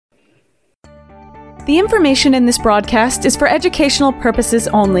The information in this broadcast is for educational purposes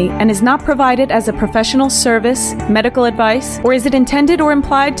only and is not provided as a professional service, medical advice, or is it intended or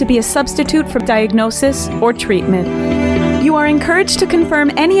implied to be a substitute for diagnosis or treatment. You are encouraged to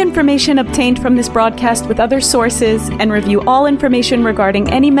confirm any information obtained from this broadcast with other sources and review all information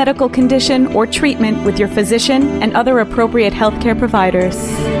regarding any medical condition or treatment with your physician and other appropriate healthcare providers.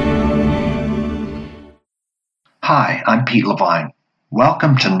 Hi, I'm Pete Levine.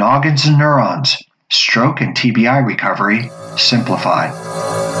 Welcome to Noggins and Neurons, Stroke and TBI Recovery Simplified.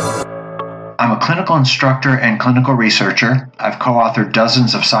 I'm a clinical instructor and clinical researcher. I've co-authored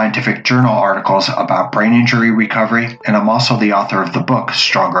dozens of scientific journal articles about brain injury recovery, and I'm also the author of the book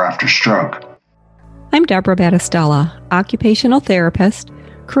Stronger After Stroke. I'm Deborah Battistella, occupational therapist,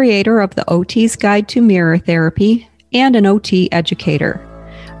 creator of the OT's Guide to Mirror Therapy, and an OT educator.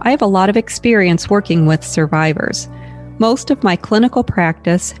 I have a lot of experience working with survivors. Most of my clinical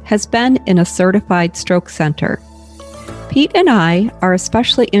practice has been in a certified stroke center. Pete and I are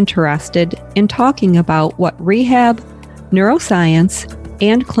especially interested in talking about what rehab, neuroscience,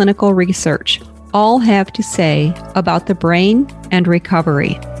 and clinical research all have to say about the brain and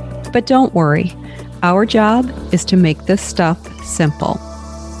recovery. But don't worry, our job is to make this stuff simple.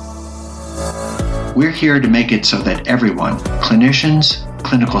 We're here to make it so that everyone, clinicians,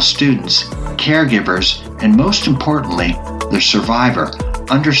 clinical students, caregivers, and most importantly, the survivor,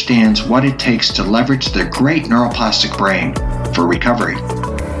 understands what it takes to leverage their great neuroplastic brain for recovery.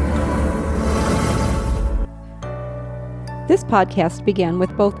 This podcast began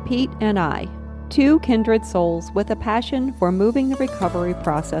with both Pete and I, two kindred souls with a passion for moving the recovery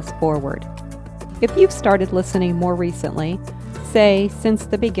process forward. If you've started listening more recently, say since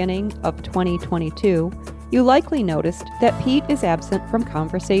the beginning of 2022, you likely noticed that Pete is absent from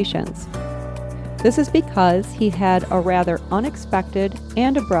conversations. This is because he had a rather unexpected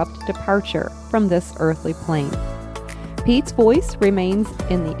and abrupt departure from this earthly plane. Pete's voice remains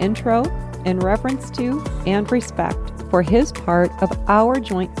in the intro in reverence to and respect for his part of our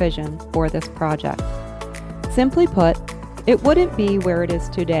joint vision for this project. Simply put, it wouldn't be where it is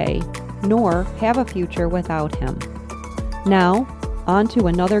today, nor have a future without him. Now, on to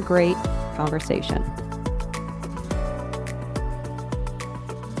another great conversation.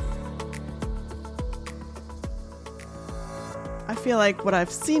 I feel like what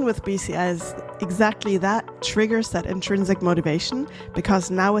I've seen with BCI is exactly that, triggers that intrinsic motivation, because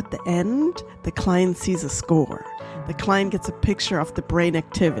now at the end, the client sees a score. The client gets a picture of the brain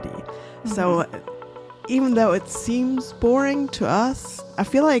activity. Mm-hmm. So even though it seems boring to us, I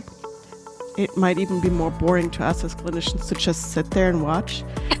feel like it might even be more boring to us as clinicians to just sit there and watch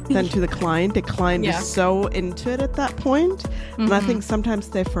than to the client. The client is so into it at that point. Mm-hmm. And I think sometimes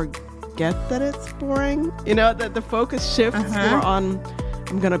they forget that it's boring, that the focus shifts more on,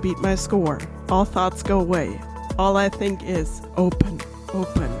 I'm gonna beat my score. All thoughts go away. All I think is open, close,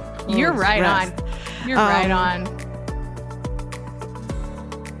 You're right rest. on. You're right on.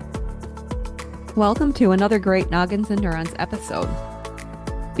 Welcome to another great Noggins and Neurons episode.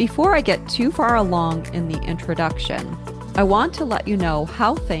 Before I get too far along in the introduction, I want to let you know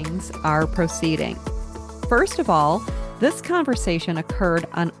how things are proceeding. First of all, this conversation occurred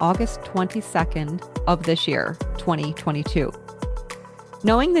on August 22nd of this year, 2022.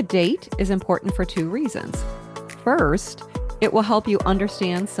 Knowing the date is important for two reasons. First, it will help you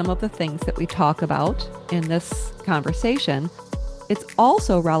understand some of the things that we talk about in this conversation. It's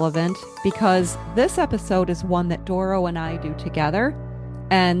also relevant because this episode is one that Doro and I do together,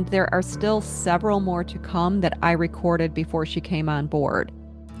 and there are still several more to come that I recorded before she came on board.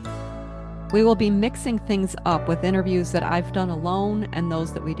 We will be mixing things up with interviews that I've done alone and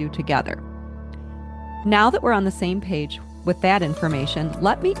those that we do together. Now that we're on the same page with that information,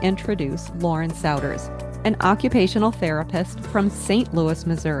 let me introduce Lauren Souders, an occupational therapist from St. Louis,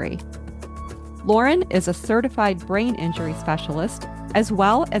 Missouri. Lauren is a certified brain injury specialist as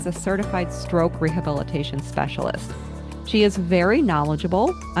well as a certified stroke rehabilitation specialist. She is very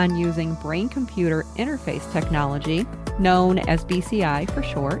knowledgeable on using brain-computer interface technology, known as BCI for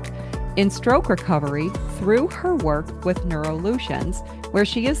short, in stroke recovery through her work with Neurolutions, where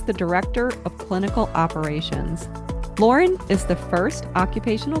she is the Director of Clinical Operations. Lauren is the first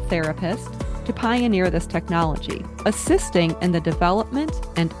occupational therapist to pioneer this technology, assisting in the development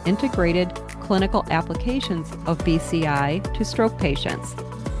and integrated clinical applications of BCI to stroke patients.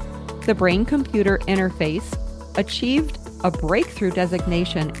 The brain-computer interface achieved a breakthrough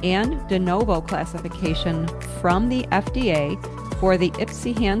designation and de novo classification from the FDA for the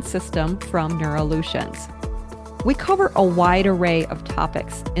IPSI-HAND system from Neurolutions. We cover a wide array of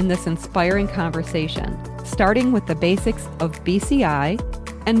topics in this inspiring conversation, starting with the basics of BCI,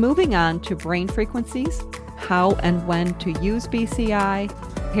 And moving on to brain frequencies, how and when to use BCI,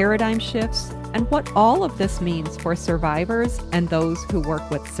 paradigm shifts, and what all of this means for survivors and those who work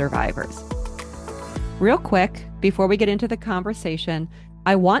with survivors. Real quick, before we get into the conversation,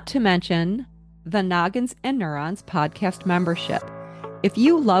 I want to mention the Noggins and Neurons podcast membership. If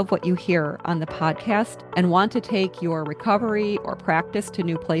you love what you hear on the podcast and want to take your recovery or practice to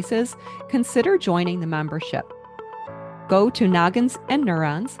new places, consider joining the membership. Go to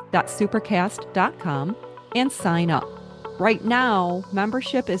nogginsandneurons.supercast.com and sign up. Right now,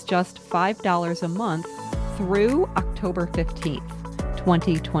 membership is just $5 a month through October 15th,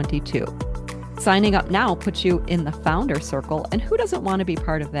 2022. Signing up now puts you in the founder circle, and who doesn't want to be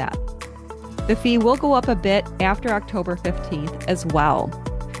part of that? The fee will go up a bit after October 15th as well.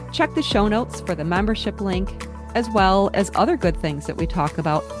 Check the show notes for the membership link, as well as other good things that we talk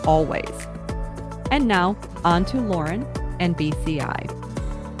about always. And now, on to Lauren and BCI.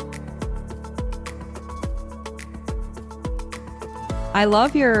 I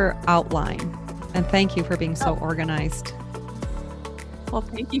love your outline, and thank you for being so organized. Well,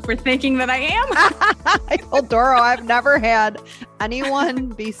 thank you for thinking that I am. I told Doro I've never had anyone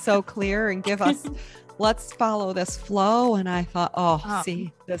be so clear and give us, let's follow this flow. And I thought,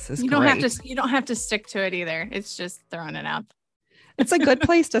 see, this is great. You don't have to stick to it either. It's just throwing it out. It's a good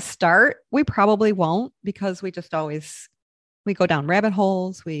place to start. We probably won't, because we just always, we go down rabbit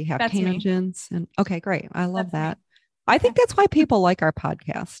holes. We have tangents and okay, great. I love that. I think that's why people like our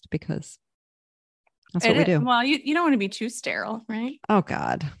podcast, because that's what we do. Well, you don't want to be too sterile, right? Oh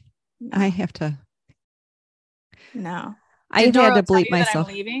God. No. I have to. No. I had to bleep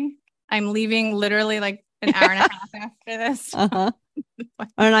myself. I'm leaving literally like an hour and a half after this. Uh-huh.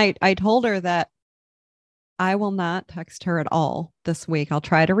 And I told her that I will not text her at all this week. I'll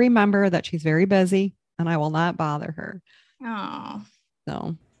try to remember that she's very busy and I will not bother her. Oh.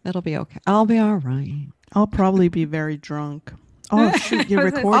 So it'll be okay. I'll be all right. I'll probably be very drunk. Oh, shoot, you're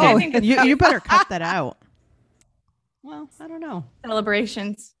recording. You better cut that out. Well, I don't know.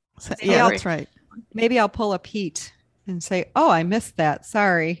 Celebrations. Yeah, that's right. Maybe I'll pull a Pete and say, oh, I missed that.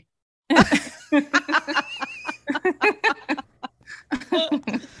 Sorry.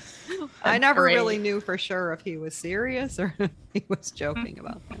 I never really knew for sure if he was serious or if he was joking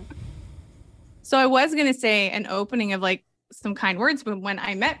about that. So I was going to say an opening of like some kind words, but when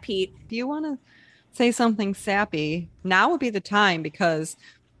I met Pete. Do you want to say something sappy? Now would be the time, because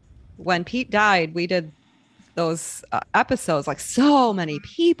when Pete died, we did those episodes. Like, so many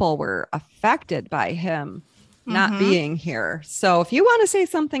people were affected by him not being here. So if you want to say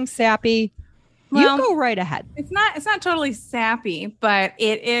something sappy, you go right ahead. It's not totally sappy, but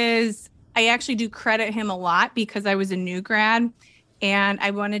it is. I actually do credit him a lot because I was a new grad and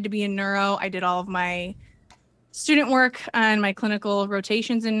I wanted to be in neuro. I did all of my student work on my clinical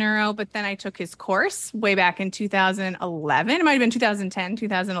rotations in neuro, but then I took his course way back in 2011. It might have been 2010,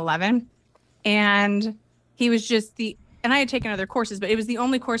 2011. And he was just and I had taken other courses, but it was the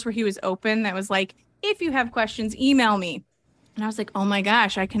only course where he was open that was like, if you have questions, email me. And I was like, oh my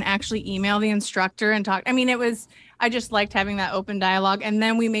gosh, I can actually email the instructor and talk. I mean, I just liked having that open dialogue. And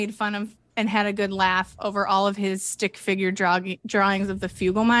then we made fun of and had a good laugh over all of his stick figure drawings of the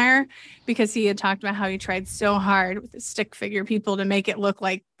Fugelmeyer, because he had talked about how he tried so hard with the stick figure people to make it look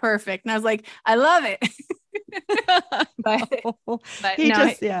like perfect. And I was like, I love it. but he no,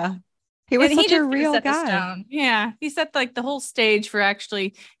 just, yeah. He was such a real guy. Yeah. He set like the whole stage for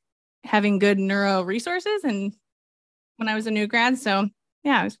actually having good neuro resources. And when I was a new grad. So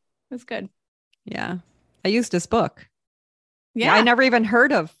yeah, it was good. Yeah. I used his book. Yeah. I never even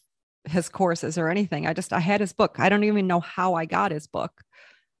heard of his courses or anything. I had his book. I don't even know how I got his book.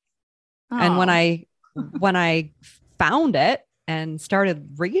 Oh. And when I found it and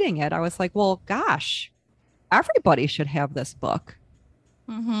started reading it, I was like, well, gosh, everybody should have this book.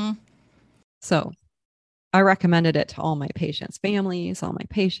 Mm-hmm. So I recommended it to all my patients' families, all my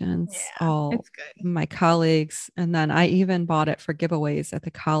patients, all my colleagues. And then I even bought it for giveaways at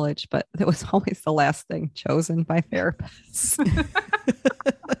the college, but it was always the last thing chosen by therapists.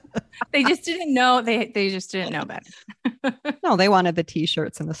 They just didn't know. They just didn't know better. No, they wanted the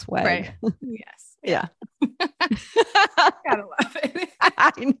t-shirts and the swag. Right. Yes. Yeah. Gotta love it.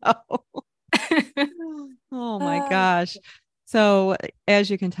 I know. Oh my gosh. So as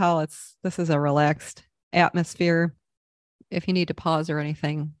you can tell, this is a relaxed atmosphere. If you need to pause or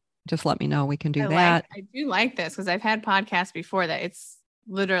anything, just let me know. We can do that. I do like this because I've had podcasts before that it's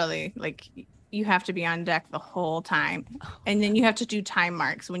literally like you have to be on deck the whole time. And then you have to do time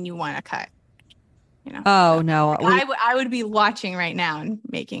marks when you want to cut. Oh, So no. I would be watching right now and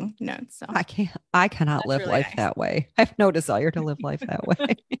making notes. So I cannot live really life nice. that way. I have no desire to live life that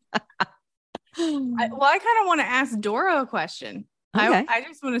way. I kind of want to ask Dora a question. Okay. I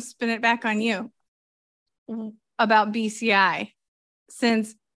just want to spin it back on you about BCI,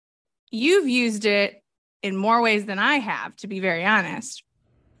 since you've used it in more ways than I have, to be very honest.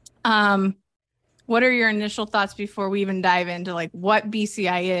 What are your initial thoughts before we even dive into like what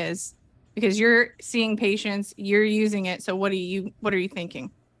BCI is? Because you're seeing patients, you're using it. So what are you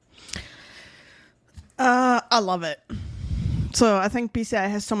thinking? I love it. So I think BCI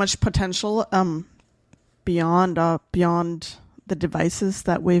has so much potential beyond the devices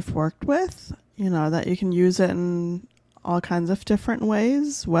that we've worked with. That you can use it in all kinds of different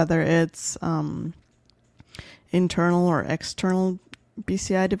ways, whether it's internal or external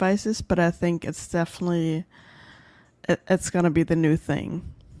BCI devices. But I think it's definitely it's going to be the new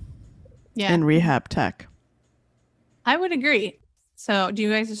thing in rehab tech. I would agree. So do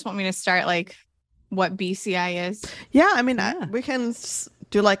you guys just want me to start like what BCI is? Yeah, I mean, we can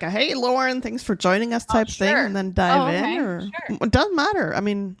do like a, hey, Lauren, thanks for joining us type thing, and then dive in, or it doesn't matter. I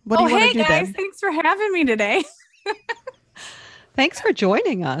mean, what do you want to do guys, then? Thanks for having me today. Thanks for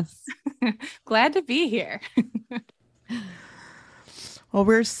joining us. Glad to be here. Well,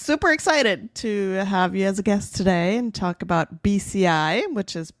 we're super excited to have you as a guest today and talk about BCI,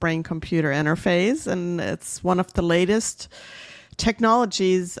 which is brain-computer interface, and it's one of the latest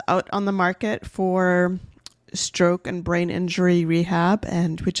technologies out on the market for stroke and brain injury rehab,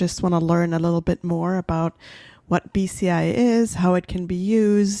 and we just want to learn a little bit more about what BCI is, how it can be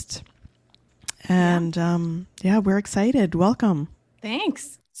used, and we're excited. Welcome.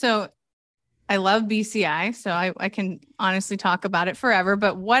 Thanks. So I love BCI, so I can honestly talk about it forever,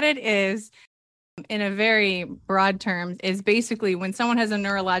 but what it is in a very broad term is basically when someone has a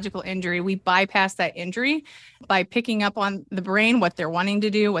neurological injury, we bypass that injury by picking up on the brain, what they're wanting to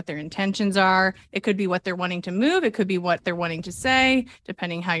do, what their intentions are. It could be what they're wanting to move. It could be what they're wanting to say,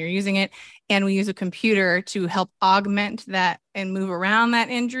 depending how you're using it. And we use a computer to help augment that and move around that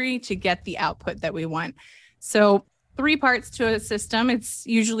injury to get the output that we want. So 3 parts to a system. It's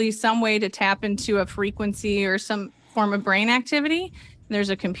usually some way to tap into a frequency or some form of brain activity. There's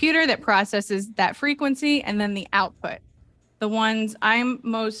a computer that processes that frequency and then the output. The ones I'm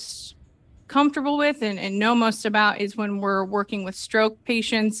most comfortable with and know most about is when we're working with stroke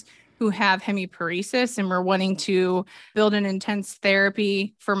patients who have hemiparesis and we're wanting to build an intense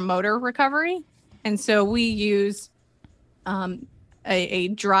therapy for motor recovery. And so we use a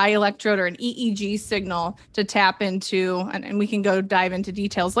dry electrode or an EEG signal to tap into, and we can go dive into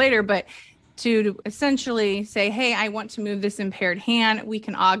details later, but to essentially say, hey, I want to move this impaired hand, we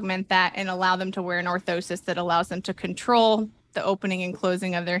can augment that and allow them to wear an orthosis that allows them to control the opening and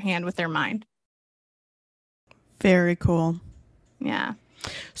closing of their hand with their mind. Very cool. Yeah.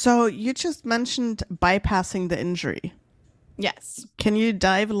 So you just mentioned bypassing the injury. Yes. Can you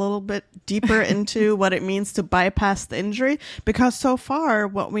dive a little bit deeper into what it means to bypass the injury? Because so far,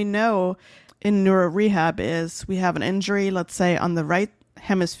 what we know in neuro rehab is we have an injury, let's say, on the right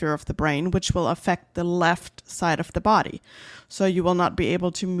hemisphere of the brain, which will affect the left side of the body. So you will not be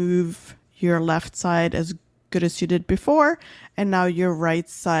able to move your left side as good as you did before, and now your right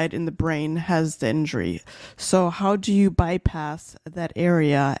side in the brain has the injury. So how do you bypass that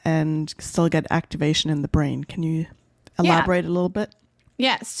area and still get activation in the brain? Can you elaborate a little bit?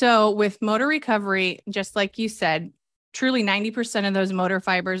 Yeah. So with motor recovery, just like you said, truly 90% of those motor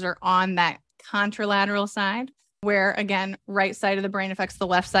fibers are on that contralateral side, where again, right side of the brain affects the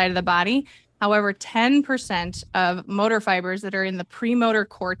left side of the body. However, 10% of motor fibers that are in the premotor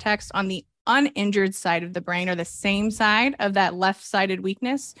cortex on the uninjured side of the brain, or the same side of that left-sided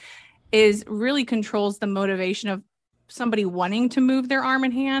weakness, is really controls the motivation of somebody wanting to move their arm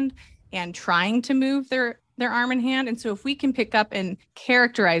and hand and trying to move their arm and hand. And so if we can pick up and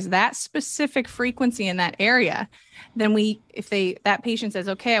characterize that specific frequency in that area, then that patient says,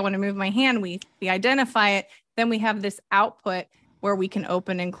 okay, I want to move my hand, we identify it, then we have this output where we can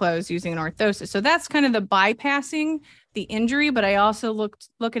open and close using an orthosis. So that's kind of the bypassing the injury, but I also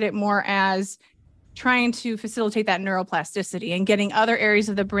look at it more as trying to facilitate that neuroplasticity and getting other areas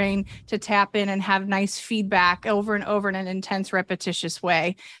of the brain to tap in and have nice feedback over and over in an intense, repetitious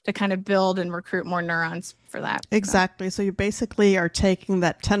way to kind of build and recruit more neurons for that. Exactly. So you basically are taking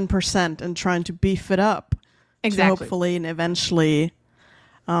that 10% and trying to beef it up to hopefully and eventually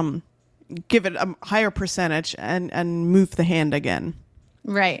give it a higher percentage and move the hand again.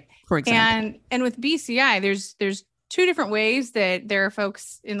 Right. For example. And with BCI, there's 2 different ways that there are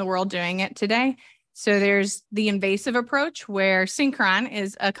folks in the world doing it today. So there's the invasive approach, where Synchron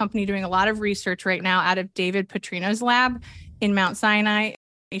is a company doing a lot of research right now out of David Petrino's lab in Mount Sinai.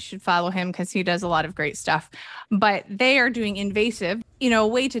 You should follow him because he does a lot of great stuff. But they are doing invasive, a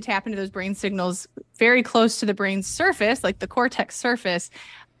way to tap into those brain signals very close to the brain's surface, like the cortex surface,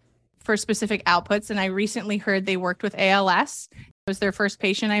 for specific outputs. And I recently heard they worked with ALS. It was their first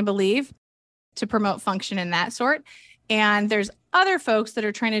patient, I believe, to promote function in that sort. And there's other folks that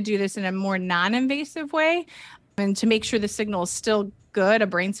are trying to do this in a more non-invasive way and to make sure the signal is still good, a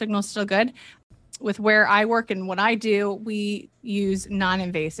brain signal is still good. With where I work and what I do, we use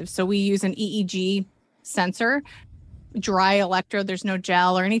non-invasive. So we use an EEG sensor, dry electrode. There's no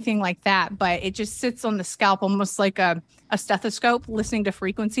gel or anything like that, but it just sits on the scalp almost like a stethoscope listening to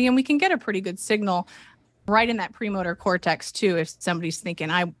frequency. And we can get a pretty good signal right in that premotor cortex too, if somebody's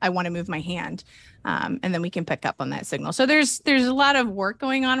thinking, I want to move my hand. And then we can pick up on that signal. So there's a lot of work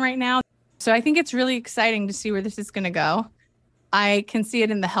going on right now. So I think it's really exciting to see where this is going to go. I can see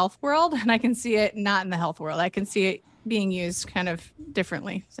it in the health world, and I can see it not in the health world. I can see it being used kind of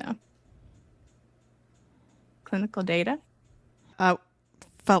differently. So clinical data. I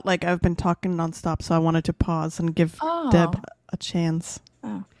felt like I've been talking nonstop, so I wanted to pause and give Deb a chance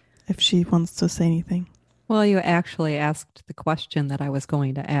if she wants to say anything. Well, you actually asked the question that I was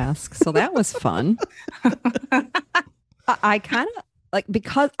going to ask, so that was fun. I kind of like,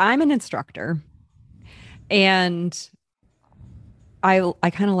 because I'm an instructor and I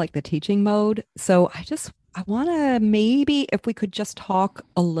kind of like the teaching mode. So I want to, maybe if we could just talk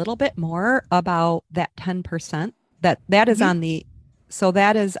a little bit more about that 10% that is on the, so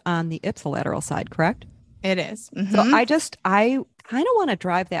that is on the ipsilateral side, correct? It is. Mm-hmm. So I kind of want to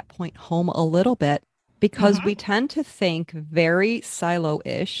drive that point home a little bit, because we tend to think very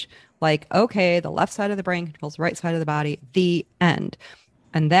silo-ish, like, okay, the left side of the brain controls the right side of the body, the end.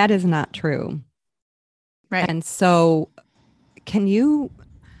 And that is not true. Right. And so can you,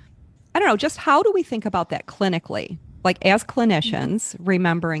 I don't know, just how do we think about that clinically? Like, as clinicians,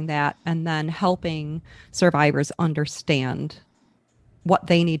 remembering that and then helping survivors understand what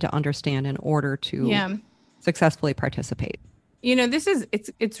they need to understand in order to successfully participate.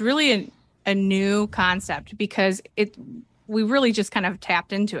 It's really a new concept, because we really just kind of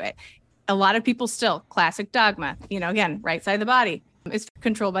tapped into it. A lot of people still, classic dogma, again, right side of the body is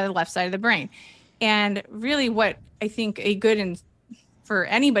controlled by the left side of the brain. And really what I think a good and for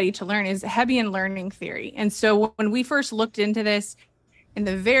anybody to learn is Hebbian learning theory. And so when we first looked into this in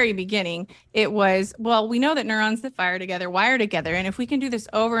the very beginning, it was, well, we know that neurons that fire together wire together. And if we can do this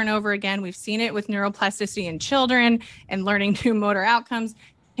over and over again, we've seen it with neuroplasticity in children and learning new motor outcomes.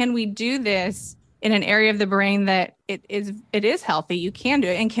 Can we do this in an area of the brain that it is healthy? You can do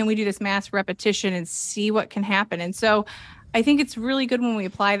it. And can we do this mass repetition and see what can happen? And so I think it's really good when we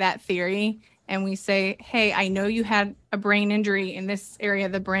apply that theory and we say, hey, I know you had a brain injury in this area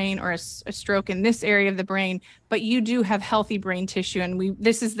of the brain, or a stroke in this area of the brain, but you do have healthy brain tissue. And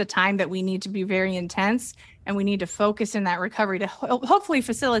this is the time that we need to be very intense, and we need to focus in that recovery to hopefully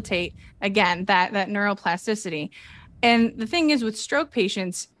facilitate, again, that neuroplasticity. And the thing is, with stroke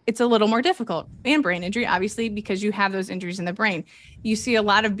patients, it's a little more difficult, and brain injury, obviously, because you have those injuries in the brain. You see a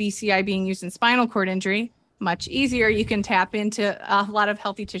lot of BCI being used in spinal cord injury. Much easier. You can tap into a lot of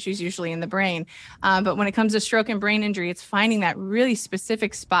healthy tissues, usually in the brain. But when it comes to stroke and brain injury, it's finding that really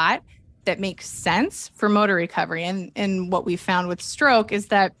specific spot that makes sense for motor recovery. And what we found with stroke is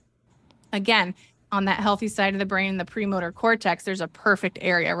that, again, on that healthy side of the brain, the premotor cortex, there's a perfect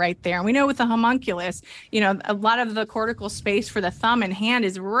area right there. And we know with the homunculus, a lot of the cortical space for the thumb and hand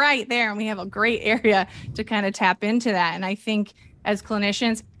is right there. And we have a great area to kind of tap into that. And I think as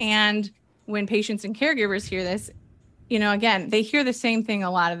clinicians, and when patients and caregivers hear this, again, they hear the same thing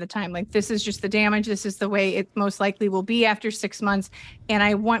a lot of the time. Like, this is just the damage. This is the way it most likely will be after 6 months. And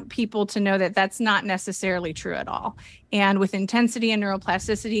I want people to know that that's not necessarily true at all. And with intensity and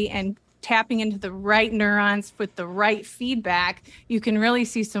neuroplasticity and tapping into the right neurons with the right feedback, you can really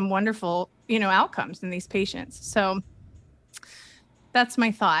see some wonderful, outcomes in these patients. So that's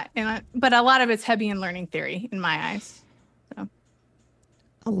my thought. But a lot of it's Hebbian learning theory in my eyes. So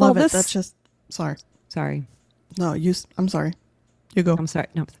I love it. That's just, sorry. No, I'm sorry. You go. I'm sorry.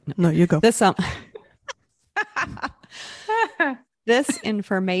 No, you go. This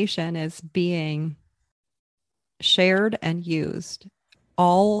information is being shared and used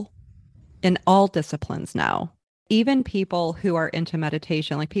in all disciplines now. Even people who are into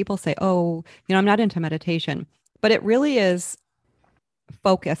meditation, like people say, oh, I'm not into meditation, but it really is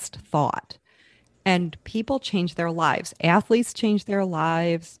focused thought. And people change their lives. Athletes change their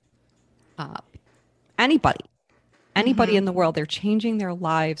lives. Anybody in the world, they're changing their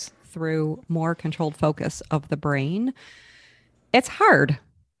lives through more controlled focus of the brain. It's hard.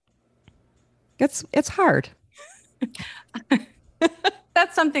 It's hard.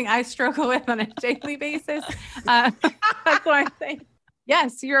 That's something I struggle with on a daily basis. That's why I say,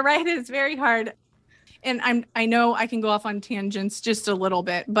 yes, you're right. It's very hard. And I know I can go off on tangents just a little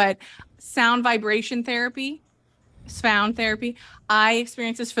bit, but sound vibration therapy, sound therapy, I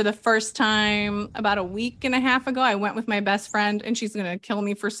experienced this for the first time about a week and a half ago. I went with my best friend, and she's going to kill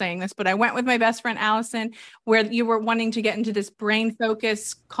me for saying this, but I went with my best friend, Allison, where you were wanting to get into this brain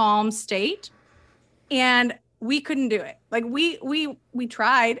focus, calm state. And we couldn't do it. Like we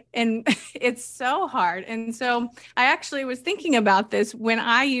tried, and it's so hard. And so I actually was thinking about this when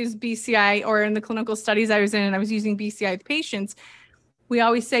I use BCI, or in the clinical studies I was in, and I was using BCI with patients. We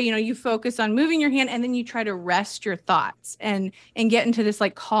always say, you focus on moving your hand, and then you try to rest your thoughts and get into this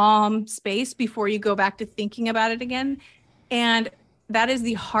like calm space before you go back to thinking about it again. And that is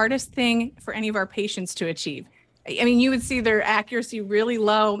the hardest thing for any of our patients to achieve. I mean, you would see their accuracy really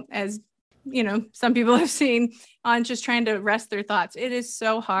low, as some people have seen, on just trying to rest their thoughts. It is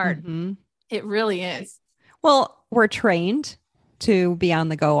so hard. Mm-hmm. It really is. Well, we're trained to be on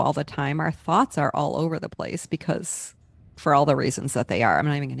the go all the time. Our thoughts are all over the place because for all the reasons that they are. I'm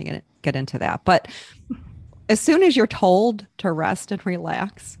not even going to get into that. But as soon as you're told to rest and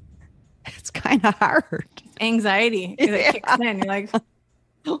relax, it's kind of hard. Anxiety kicks in. You're like,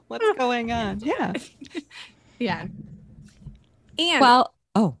 what's going on? Yeah. Yeah. And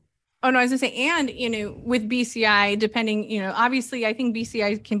Oh no, I was gonna say, and, with BCI, depending, obviously I think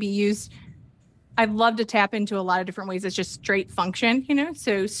BCI can be used. I'd love to tap into a lot of different ways. It's just straight function,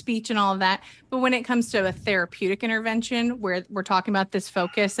 so speech and all of that. But when it comes to a therapeutic intervention where we're talking about this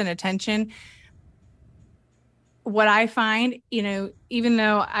focus and attention, what I find, even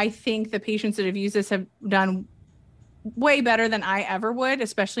though I think the patients that have used this have done way better than I ever would,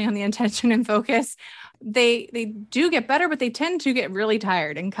 especially on the attention and focus, they do get better, but they tend to get really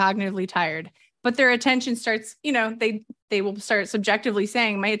tired and cognitively tired. But their attention starts, they will start subjectively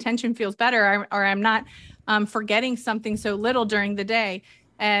saying, my attention feels better, or I'm not forgetting something so little during the day.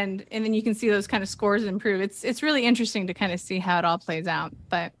 And then you can see those kind of scores improve. It's really interesting to kind of see how it all plays out.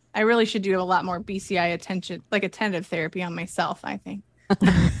 But I really should do a lot more BCI attention, like attentive therapy on myself, I think.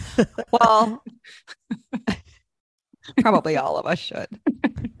 Well, probably all of us should.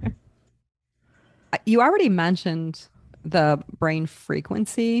 You already mentioned the brain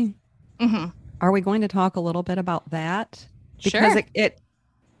frequency. Mm-hmm. Are we going to talk a little bit about that? Because sure. it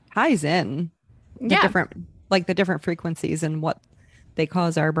ties in the different frequencies and what they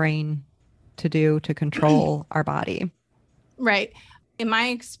cause our brain to do to control our body. Right. In my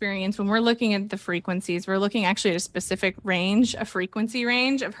experience, when we're looking at the frequencies, we're looking actually at a specific range, a frequency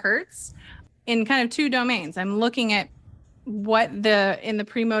range of hertz in kind of two domains. I'm looking at what in the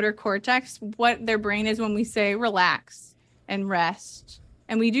premotor cortex, what their brain is when we say relax and rest.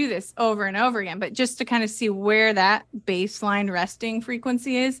 And we do this over and over again, but just to kind of see where that baseline resting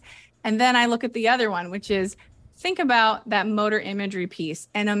frequency is. And then I look at the other one, which is think about that motor imagery piece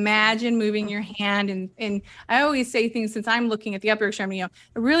and imagine moving your hand. And I always say things, since I'm looking at the upper extremity,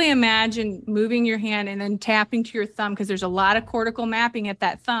 really imagine moving your hand and then tapping to your thumb, because there's a lot of cortical mapping at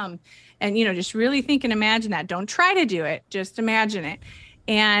that thumb. And, just really think and imagine that. Don't try to do it. Just imagine it.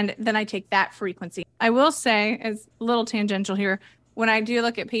 And then I take that frequency. I will say, as a little tangential here, when I do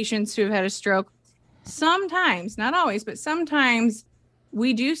look at patients who have had a stroke, sometimes, not always, but sometimes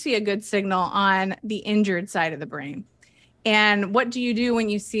we do see a good signal on the injured side of the brain. And what do you do when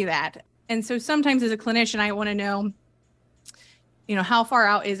you see that? And so sometimes as a clinician, I want to know, how far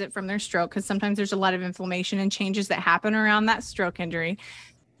out is it from their stroke? Because sometimes there's a lot of inflammation and changes that happen around that stroke injury.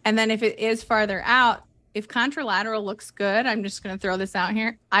 And then if it is farther out, if contralateral looks good, I'm just going to throw this out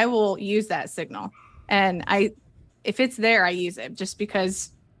here, I will use that signal. And if it's there, I use it just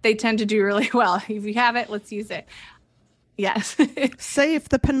because they tend to do really well. If you have it, let's use it. Yes. Save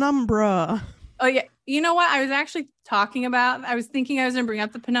the penumbra. Oh, yeah. You know what? I was actually I was thinking I was going to bring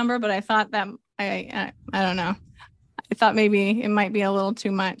up the penumbra, but I thought that I don't know. I thought maybe it might be a little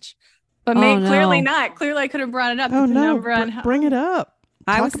too much, but clearly not. Clearly I could have brought it up. Oh, no. Bring it up.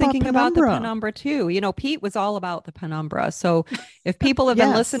 I was thinking about the penumbra too. Pete was all about the penumbra. So if people have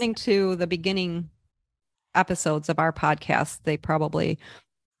been listening to the beginning episodes of our podcast, they probably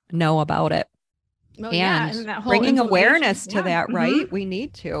know about it. And that bringing awareness to that, right? Mm-hmm. We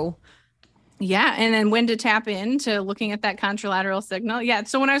need to. Yeah. And then when to tap into looking at that contralateral signal. Yeah.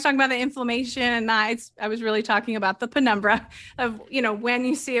 So when I was talking about the inflammation and I was really talking about the penumbra of, when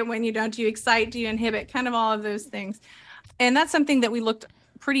you see it, when you don't, do you excite, do you inhibit, kind of all of those things. And that's something that we looked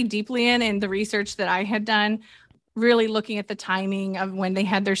pretty deeply in the research that I had done. really looking at the timing of when they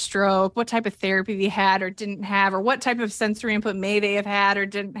had their stroke, what type of therapy they had or didn't have, or what type of sensory input may they have had or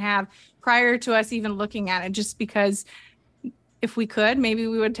didn't have prior to us even looking at it, just because if we could, maybe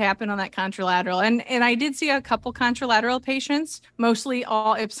we would tap in on that contralateral. And I did see a couple contralateral patients, mostly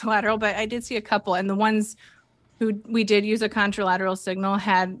all ipsilateral, but I did see a couple. And the ones who we did use a contralateral signal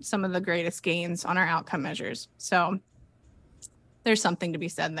had some of the greatest gains on our outcome measures. So there's something to be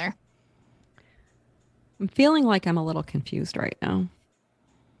said there. I'm feeling like I'm a little confused right now.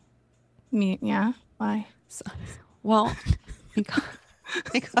 Yeah. Why? Well,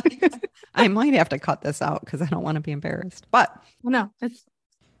 I might have to cut this out because I don't want to be embarrassed. But no, it's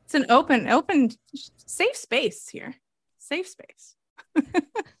an open, safe space here. Safe space.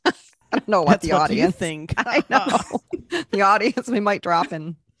 I don't know what the audience think. I know the audience. We might drop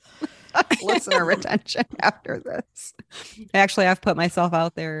in listener retention after this. Actually, I've put myself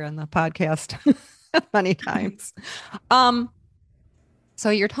out there on the podcast many times. So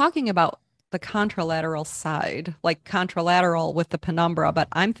you're talking about the contralateral side, like contralateral with the penumbra, but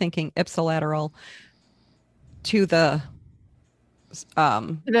I'm thinking ipsilateral to the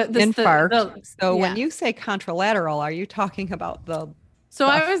infarct. So when you say contralateral, are you talking about the? So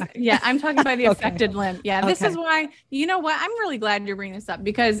I'm talking about the affected limb. Yeah, this is why, you know what? I'm really glad you're bringing this up,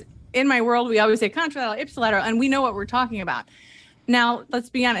 because in my world, we always say contralateral, ipsilateral, and we know what we're talking about. Now, let's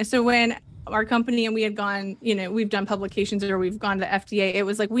be honest. So when our company and we had gone, we've done publications or we've gone to FDA, it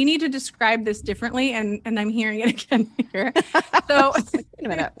was like, we need to describe this differently. And I'm hearing it again here. So wait a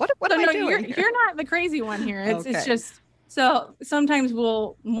minute, what am I doing here? You're not the crazy one here. It's just, so sometimes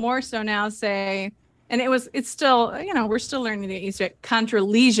we'll more so now say, and it's still, we're still learning to get used to it,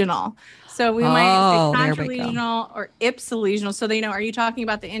 contralesional. So we might say contralesional or ipsilesional. So they know, are you talking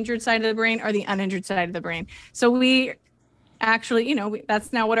about the injured side of the brain or the uninjured side of the brain? So we actually,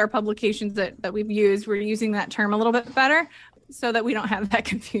 that's now what our publications that we've used. We're using that term a little bit better so that we don't have that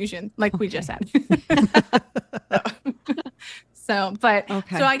confusion like we just had. So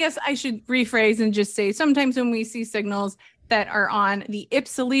I guess I should rephrase and just say, sometimes when we see signals that are on the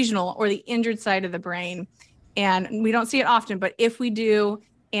ipsilesional or the injured side of the brain, and we don't see it often, but if we do,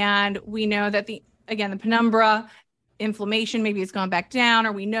 and we know that the penumbra inflammation maybe has gone back down,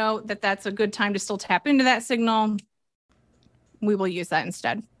 or we know that that's a good time to still tap into that signal, we will use that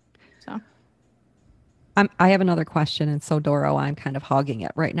instead. So I have another question. And so Doro, I'm kind of hogging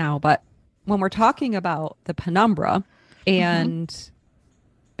it right now, but when we're talking about the penumbra and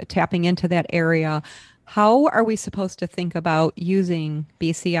tapping into that area, how are we supposed to think about using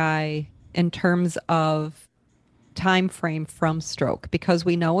BCI in terms of time frame from stroke? Because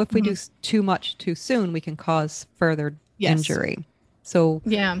we know if we do too much too soon, we can cause further injury. So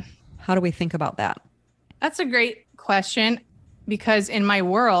how do we think about that? That's a great question, because in my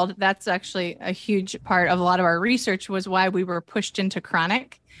world, that's actually a huge part of a lot of our research, was why we were pushed into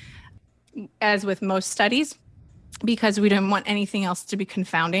chronic, as with most studies, because we didn't want anything else to be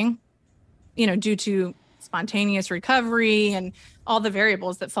confounding, due to spontaneous recovery and all the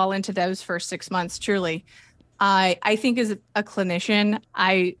variables that fall into those first 6 months. Truly, I think as a clinician,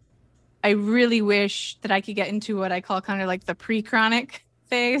 I really wish that I could get into what I call kind of like the pre-chronic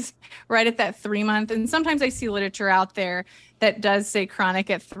phase, right at that 3 month. And sometimes I see literature out there that does say chronic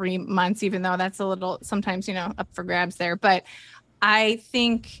at 3 months, even though that's a little sometimes, up for grabs there. But I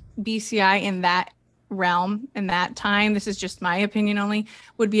think BCI in that realm, in that time, this is just my opinion only,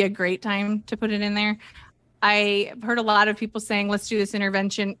 would be a great time to put it in there. I've heard a lot of people saying, let's do this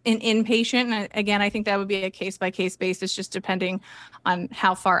intervention in inpatient. And again, I think that would be a case-by-case basis, just depending on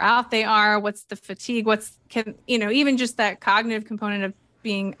how far out they are, what's the fatigue, even just that cognitive component of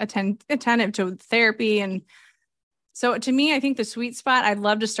being attentive to therapy. And so to me, I think the sweet spot, I'd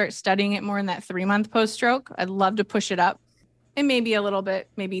love to start studying it more in that 3 month post-stroke. I'd love to push it up, and maybe a little bit,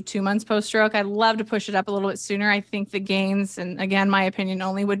 maybe 2 months post-stroke. I'd love to push it up a little bit sooner. I think the gains, and again, my opinion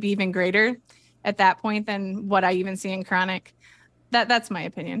only, would be even greater at that point than what I even see in chronic. That's my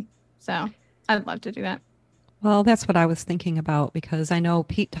opinion. So I'd love to do that. Well, that's what I was thinking about, because I know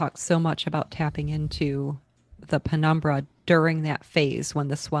Pete talks so much about tapping into the penumbra during that phase when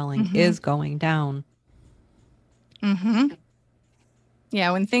the swelling is going down.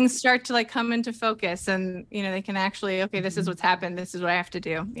 Yeah, when things start to come into focus, and they can actually, okay, this is what's happened, this is what I have to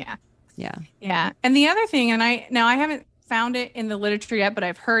do. Yeah. And the other thing, and I haven't found it in the literature yet, but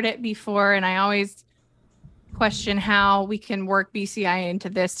I've heard it before, and I always question how we can work BCI into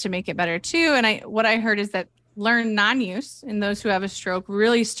this to make it better too. And what I heard is that learned non-use in those who have a stroke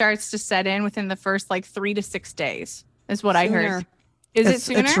really starts to set in within the first 3 to 6 days, is what I heard. Is it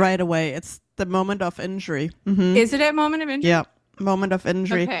sooner? It's right away. It's the moment of injury. Is it at moment of injury? Yeah, moment of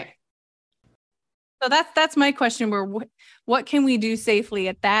injury. Okay. So that's my question. What can we do safely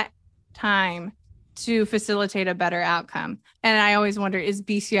at that time to facilitate a better outcome? And I always wonder, is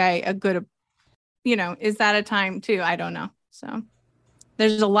BCI a good, is that a time too? I don't know. So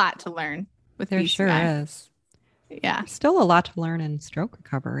there's a lot to learn with There BCI. sure is. Yeah. Still a lot to learn in stroke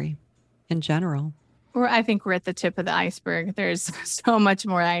recovery in general. I think we're at the tip of the iceberg. There's so much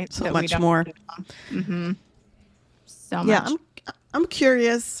more. So much more. Mm-hmm. So much. Yeah, I'm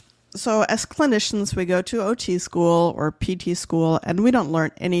curious. So as clinicians, we go to OT school or PT school, and we don't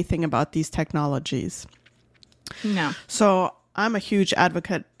learn anything about these technologies. No. So I'm a huge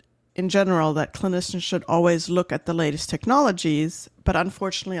advocate in general that clinicians should always look at the latest technologies, but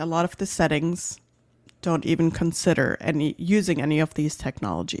unfortunately, a lot of the settings don't even consider using any of these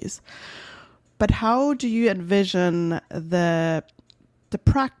technologies. But how do you envision the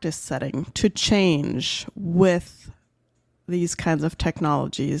practice setting to change with these kinds of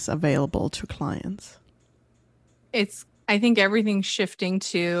technologies available to clients? I think everything's shifting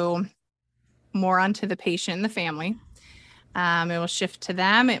to more onto the patient and the family. It will shift to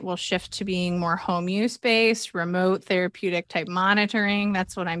them. It will shift to being more home use based, remote therapeutic type monitoring.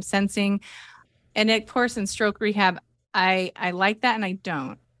 That's what I'm sensing. And of course, in stroke rehab, I like that and I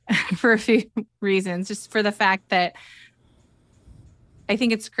don't for a few reasons. Just for the fact that I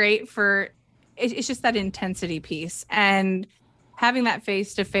think it's great it's just that intensity piece. And having that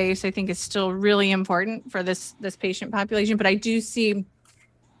face to face, I think is still really important for this patient population. But I do see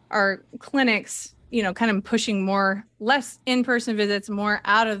our clinics, kind of pushing less in-person visits, more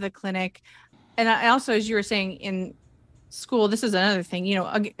out of the clinic. And I also, as you were saying, in school, this is another thing,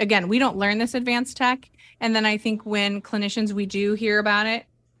 again, we don't learn this advanced tech. And then I think when clinicians, we do hear about it,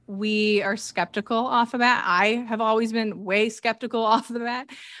 we are skeptical off the bat. I have always been way skeptical off the bat.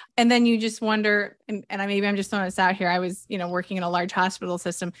 And then you just wonder, and maybe I'm just throwing this out here. I was, working in a large hospital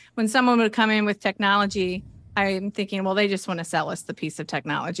system. When someone would come in with technology, I'm thinking, well, they just want to sell us the piece of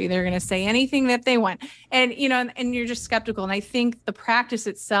technology. They're going to say anything that they want. And, and you're just skeptical. And I think the practice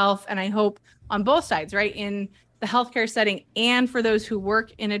itself, and I hope on both sides, right, in the healthcare setting and for those who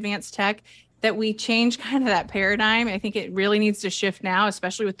work in advanced tech, that we change kind of that paradigm. I think it really needs to shift now,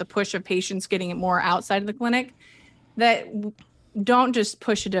 especially with the push of patients getting it more outside of the clinic, that don't just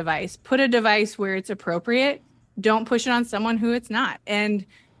push a device, put a device where it's appropriate. Don't push it on someone who it's not. And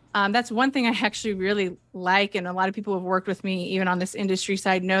that's one thing I actually really like. And a lot of people who have worked with me, even on this industry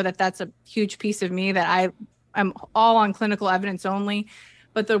side, know that that's a huge piece of me, that I'm all on clinical evidence only.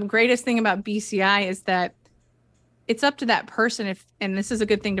 But the greatest thing about BCI is that it's up to that person, and this is a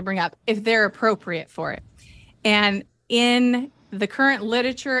good thing to bring up, if they're appropriate for it. And in the current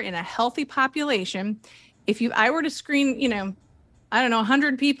literature, in a healthy population, I were to screen,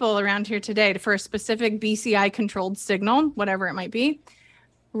 100 people around here today for a specific BCI controlled signal, whatever it might be,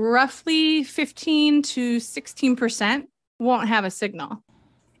 roughly 15 to 16% won't have a signal.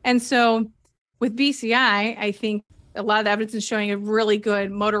 And so with BCI, I think a lot of the evidence is showing a really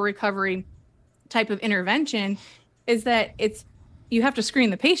good motor recovery type of intervention is that you have to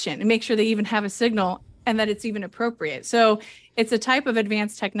screen the patient and make sure they even have a signal and that it's even appropriate. So it's a type of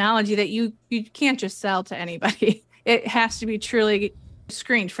advanced technology that you can't just sell to anybody. It has to be truly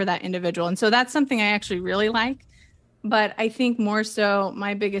screened for that individual. And so that's something I actually really like. But I think more so,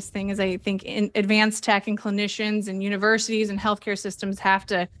 my biggest thing is I think in advanced tech and clinicians and universities and healthcare systems have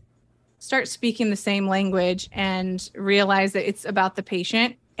to start speaking the same language and realize that it's about the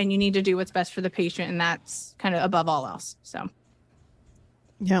patient and you need to do what's best for the patient. And that's kind of above all else. So,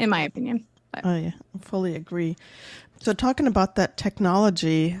 yeah, in my opinion. But. Oh, yeah, I fully agree. So talking about that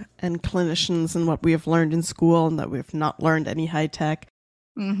technology and clinicians and what we have learned in school and that we've not learned any high tech,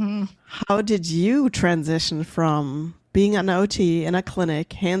 how did you transition from being an OT in a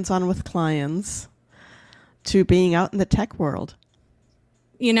clinic, hands-on with clients, to being out in the tech world?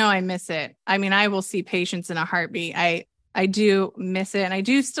 I miss it. I mean, I will see patients in a heartbeat. I do miss it. And I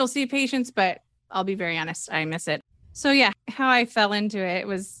do still see patients, but I'll be very honest, I miss it. So yeah, how I fell into it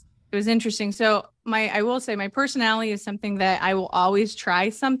was interesting. So I will say my personality is something that I will always try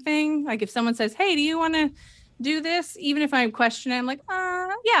something. Like if someone says, hey, do you want to do this? Even if I'm questioning, I'm like,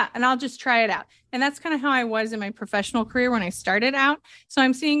 yeah. And I'll just try it out. And that's kind of how I was in my professional career when I started out. So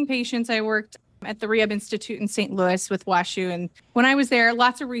I'm seeing patients. I worked at the Rehab Institute in St. Louis with WashU. And when I was there,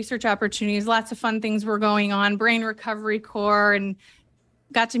 lots of research opportunities, lots of fun things were going on, brain recovery core, and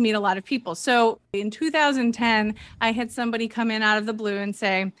got to meet a lot of people. So in 2010, I had somebody come in out of the blue and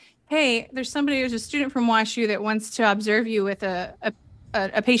say, hey, there's a student from WashU that wants to observe you with a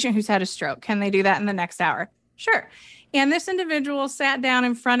patient who's had a stroke. Can they do that in the next hour? Sure. And this individual sat down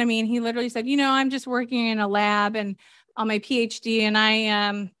in front of me and he literally said, I'm just working in a lab and on my PhD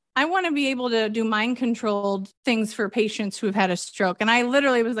and I want to be able to do mind controlled things for patients who have had a stroke. And I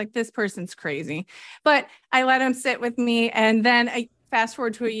literally was like, this person's crazy. But I let him sit with me. And then fast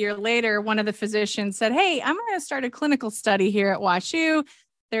forward to a year later, one of the physicians said, hey, I'm going to start a clinical study here at WashU.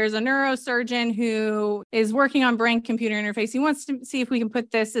 There's a neurosurgeon who is working on brain computer interface. He wants to see if we can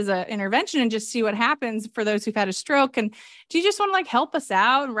put this as an intervention and just see what happens for those who've had a stroke. And do you just want to like help us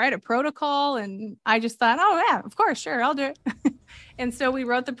out and write a protocol? And I just thought, oh yeah, of course, sure, I'll do it. And so we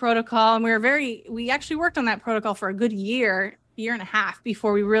wrote the protocol, and we actually worked on that protocol for a good year and a half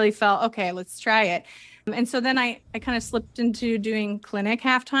before we really felt, okay, let's try it. And so then I kind of slipped into doing clinic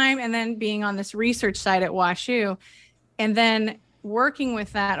half-time and then being on this research side at WashU, and then working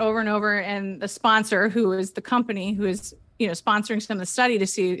with that over and over. And the sponsor, who is the company who is, sponsoring some of the study to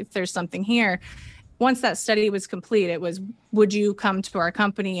see if there's something here. Once that study was complete, it was, would you come to our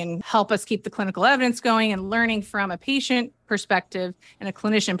company and help us keep the clinical evidence going and learning from a patient perspective and a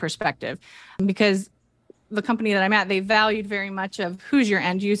clinician perspective? Because the company that I'm at, they valued very much of who's your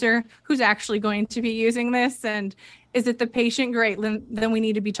end user, who's actually going to be using this, and is it the patient? Great. Then we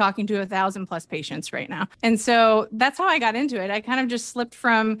need to be talking to 1,000+ patients right now. And so that's how I got into it. I kind of just slipped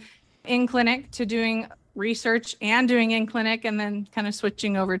from in clinic to doing research and doing in clinic, and then kind of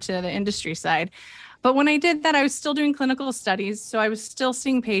switching over to the industry side. But when I did that, I was still doing clinical studies. So I was still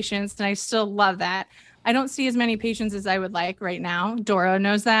seeing patients, and I still love that. I don't see as many patients as I would like right now. Dora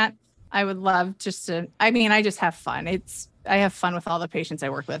knows that. I would love I just have fun. I have fun with all the patients I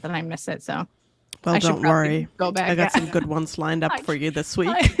work with, and I miss it. So well, don't worry. Go back. I got some good ones lined up for you this week.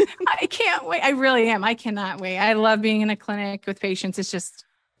 I can't wait. I really am. I cannot wait. I love being in a clinic with patients. It's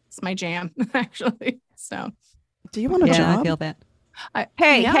my jam, actually. So do you want a job? I feel that.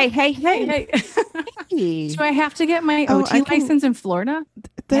 Hey. Hey. Do I have to get my OT license in Florida?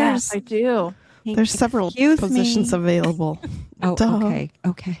 Yes, I do. There's several positions available. Oh,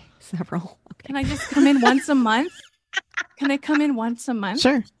 okay. Several. Okay. Can I just come in once a month? Can I come in once a month?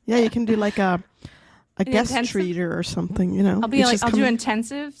 Sure. Yeah, you can do like a guest treater or something, I'll do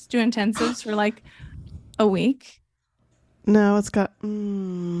intensives for like a week. No, it's got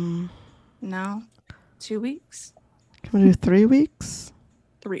no, 2 weeks. Can we do 3 weeks?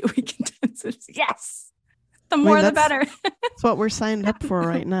 3-week intensives. Yes. The more the better. That's what we're signed up for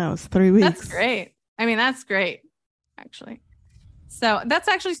right now. It's 3 weeks. That's great. That's great, actually. So that's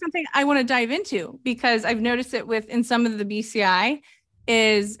actually something I want to dive into, because I've noticed it in some of the BCI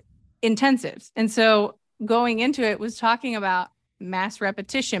is intensives. And so going into it was talking about mass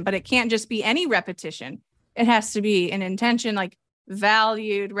repetition, but it can't just be any repetition. It has to be an intention, like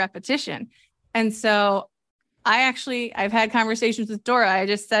valued repetition. And so I've had conversations with Dora. I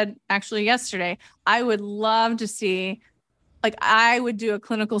just said actually yesterday, I would love to see, I would do a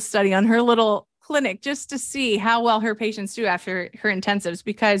clinical study on her little clinic just to see how well her patients do after her intensives,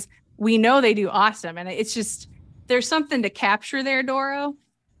 because we know they do awesome. And it's just, there's something to capture there, Doro,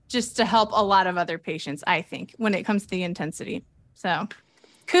 just to help a lot of other patients, I think, when it comes to the intensity. So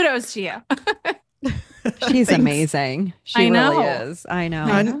kudos to you. She's amazing. She really is. I know.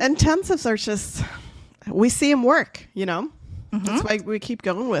 Intensives are just, we see them work, Mm-hmm. That's why we keep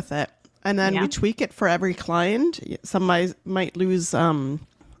going with it. And then we tweak it for every client. Some might lose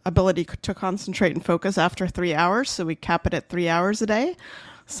ability to concentrate and focus after 3 hours. So we cap it at 3 hours a day.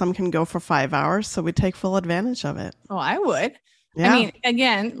 Some can go for 5 hours. So we take full advantage of it. Oh, I would. Yeah.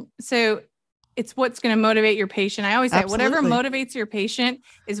 Again, so it's what's going to motivate your patient. I always say whatever motivates your patient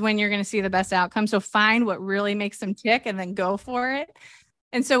is when you're going to see the best outcome. So find what really makes them tick and then go for it.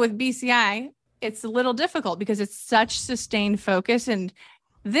 And so with BCI, it's a little difficult because it's such sustained focus. And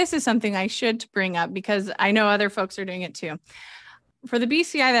this is something I should bring up because I know other folks are doing it too. For the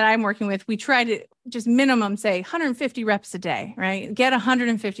BCI that I'm working with, we try to just minimum say 150 reps a day, right? Get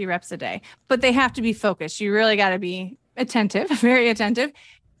 150 reps a day, but they have to be focused. You really got to be attentive, very attentive,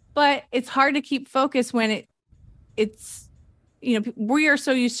 but it's hard to keep focus when it's, we are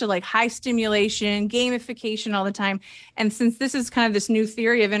so used to like high stimulation, gamification all the time. And since this is kind of this new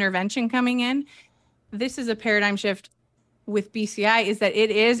theory of intervention coming in, this is a paradigm shift with BCI, is that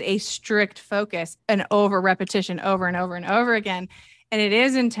it is a strict focus and over repetition over and over and over again. And it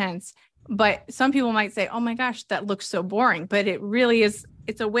is intense, but some people might say, oh my gosh, that looks so boring, but it really is.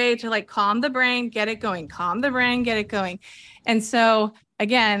 It's a way to like calm the brain, get it going, calm the brain, get it going. And so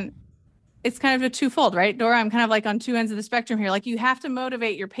again, it's kind of a twofold, right? Dora, I'm kind of like on two ends of the spectrum here. Like you have to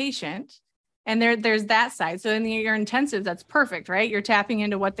motivate your patient, and there's that side. So in your intensive, that's perfect, right? You're tapping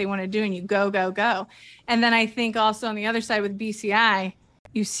into what they want to do and you go, go, go. And then I think also on the other side with BCI,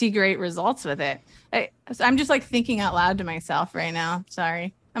 you see great results with it. I'm just like thinking out loud to myself right now.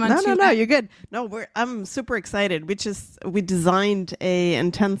 Sorry. I'm on No, you're good. No, I'm super excited. We designed a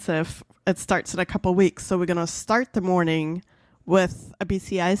intensive. It starts in a couple weeks, so we're gonna start the morning with a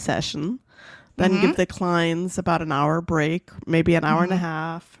BCI session, then give the clients about an hour break, maybe an hour and a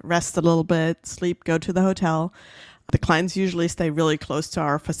half, rest a little bit, sleep, go to the hotel. The clients usually stay really close to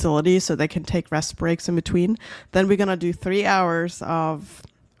our facility so they can take rest breaks in between. Then we're going to do 3 hours of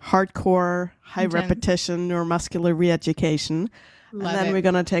hardcore, high repetition neuromuscular re-education. And then we're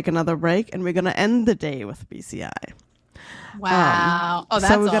going to take another break and we're going to end the day with BCI. Wow. That's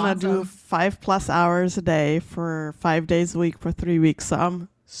so we're going to awesome. do 5+ hours a day for 5 days a week for 3 weeks. So I'm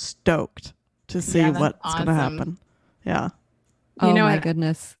stoked to see what's going to happen. Yeah. Oh my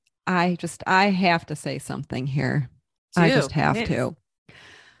goodness. I have to say something here. I just have to.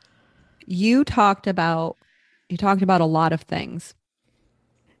 You talked about a lot of things.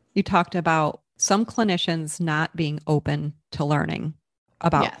 You talked about some clinicians not being open to learning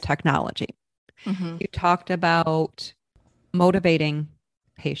about technology. You talked about motivating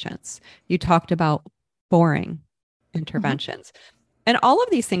patients. You talked about boring interventions. And all of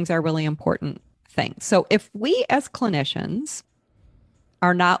these things are really important things. So if we as clinicians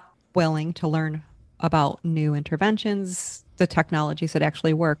are not willing to learn about new interventions, the technologies that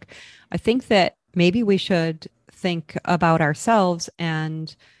actually work, I think that maybe we should think about ourselves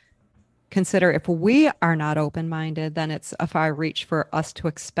and consider if we are not open-minded, then it's a far reach for us to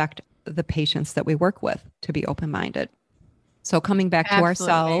expect the patients that we work with to be open-minded. So coming back to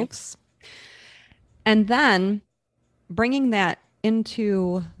ourselves and then bringing that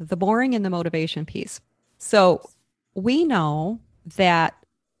into the boring and the motivation piece. So we know that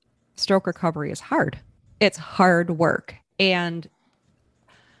stroke recovery is hard. It's hard work. And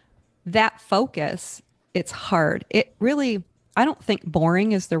that focus, it's hard. It really, I don't think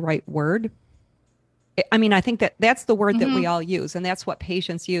boring is the right word. I think that's the word that we all use, and that's what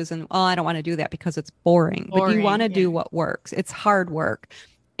patients use. And, I don't want to do that because it's boring. But you want to do what works. It's hard work.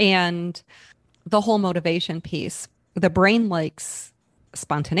 And the whole motivation piece, the brain likes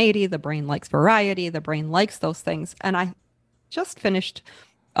spontaneity, the brain likes variety, the brain likes those things. And I just finished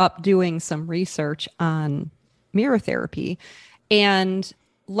up doing some research on mirror therapy and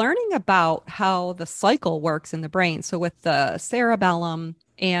learning about how the cycle works in the brain. So with the cerebellum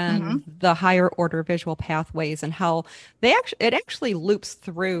and the higher order visual pathways and how it actually loops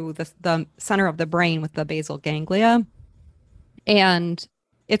through the center of the brain with the basal ganglia. And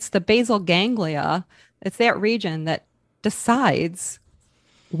it's the basal ganglia, it's that region that decides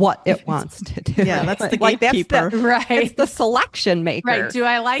what it wants to do. Yeah, that's the gatekeeper. Right. It's the selection maker. Right. Do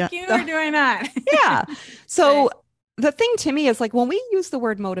I like you or do I not? Yeah. So the thing to me is when we use the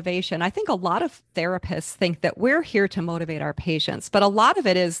word motivation, I think a lot of therapists think that we're here to motivate our patients, but a lot of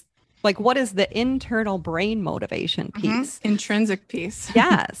it is what is the internal brain motivation piece? Intrinsic piece.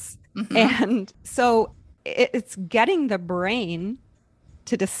 Yes. And so it's getting the brain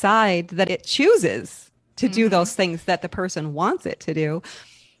to decide that it chooses to do those things that the person wants it to do,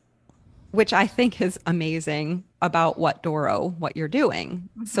 which I think is amazing about what you're doing.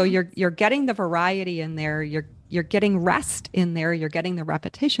 So you're getting the variety in there. You're getting rest in there. You're getting the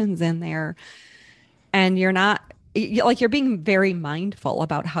repetitions in there. And you're being very mindful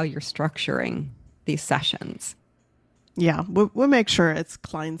about how you're structuring these sessions. Yeah, we'll make sure it's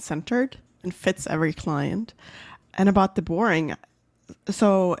client-centered and fits every client. And about the boring,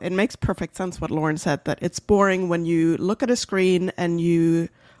 so it makes perfect sense what Lauren said, that it's boring when you look at a screen and you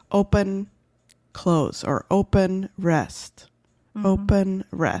open, close, or open, rest, open,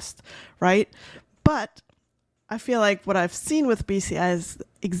 rest, right? But I feel like what I've seen with BCI is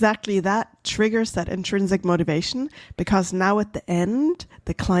exactly that triggers that intrinsic motivation, because now at the end,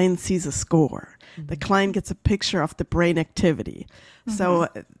 the client sees a score. The client gets a picture of the brain activity. So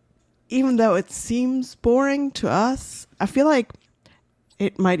even though it seems boring to us, I feel like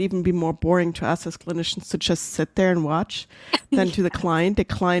it might even be more boring to us as clinicians to just sit there and watch than to the client. The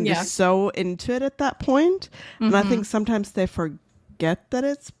client is so into it at that point. And I think sometimes they forget that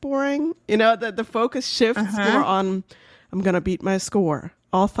it's boring. That the focus shifts more on, I'm going to beat my score.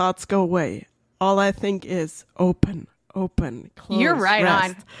 All thoughts go away. All I think is open, close, You're right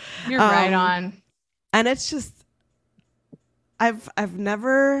rest. on. You're right on. And it's just, I've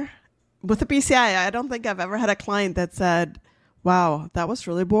never, with the BCI, I don't think I've ever had a client that said, wow, that was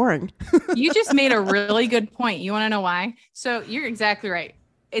really boring. You just made a really good point. You want to know why? So you're exactly right.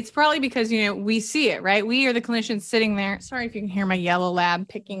 It's probably because, we see it, right? We are the clinicians sitting there. Sorry if you can hear my yellow lab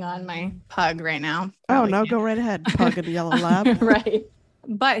picking on my pug right now. Probably no, go right ahead. Pug and yellow lab. Right.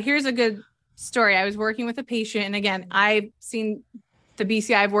 But here's a good story. I was working with a patient. And again, I've seen the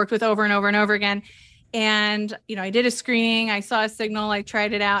BCI I've worked with over and over and over again. And, I did a screening. I saw a signal. I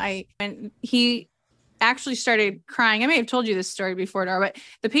tried it out. And he actually started crying. I may have told you this story before, Dara, but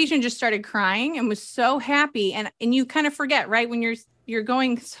the patient just started crying and was so happy. And you kind of forget, right, when you're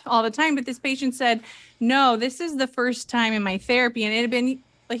going all the time. But this patient said, no, this is the first time in my therapy. And it had been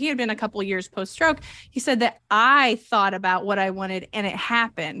like, he had been a couple of years post-stroke. He said that I thought about what I wanted and it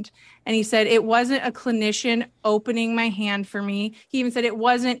happened. And he said, it wasn't a clinician opening my hand for me. He even said it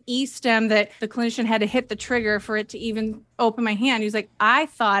wasn't E-stem that the clinician had to hit the trigger for it to even open my hand. He was like, I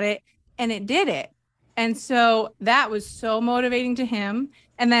thought it and it did it. And so that was so motivating to him.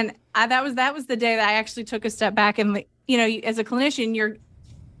 And then that was the day that I actually took a step back and, as a clinician, you're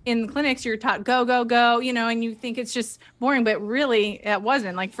in the clinics, you're taught go, go, go, and you think it's just boring, but really it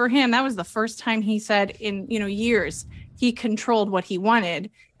wasn't. Like for him, that was the first time he said in, years, he controlled what he wanted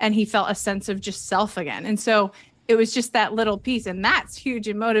and he felt a sense of just self again. And so it was just that little piece, and that's huge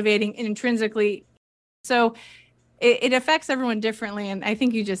and motivating and intrinsically. So it affects everyone differently. And I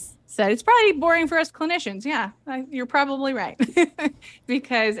think you just said it's probably boring for us clinicians. Yeah, you're probably right.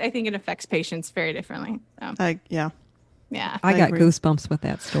 Because I think it affects patients very differently. So. Yeah. I got goosebumps with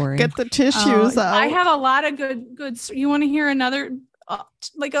that story. Get the tissues out. I have a lot of good. You want to hear another,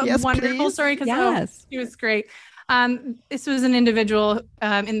 yes, wonderful please. story? Yes. She was great. This was an individual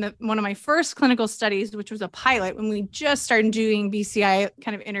in one of my first clinical studies, which was a pilot when we just started doing BCI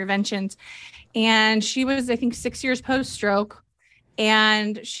kind of interventions. And she was, I think, 6 years post-stroke.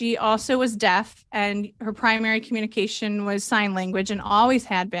 And she also was deaf, and her primary communication was sign language and always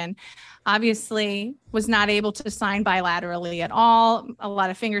had been. Obviously was not able to sign bilaterally at all, a lot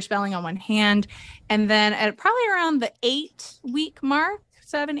of finger spelling on one hand. And then at probably around the 8-week mark,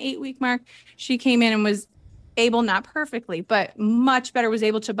 7-8 week mark, she came in and was able, not perfectly, but much better, was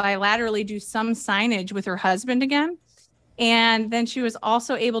able to bilaterally do some signage with her husband again. And then she was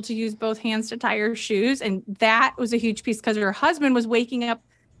also able to use both hands to tie her shoes. And that was a huge piece because her husband was waking up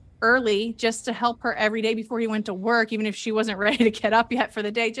early just to help her every day before he went to work, even if she wasn't ready to get up yet for the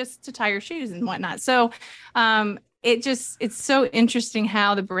day, just to tie her shoes and whatnot. So it's so interesting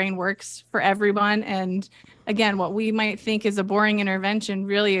how the brain works for everyone. And again, what we might think is a boring intervention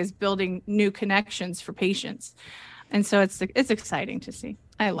really is building new connections for patients. And so it's exciting to see.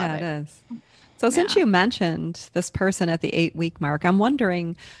 I love it. It is. So since you mentioned this person at the 8-week mark, I'm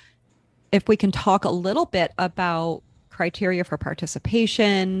wondering if we can talk a little bit about criteria for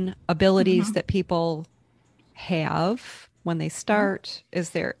participation, abilities that people have when they start.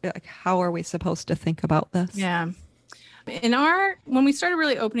 Is there, how are we supposed to think about this? Yeah. When we started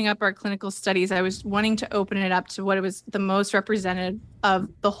really opening up our clinical studies, I was wanting to open it up to what it was the most representative of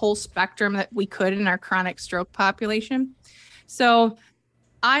the whole spectrum that we could in our chronic stroke population. So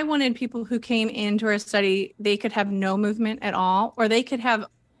I wanted people who came into our study, they could have no movement at all, or they could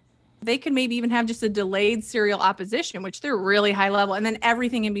maybe even have just a delayed serial opposition, which they're really high level, and then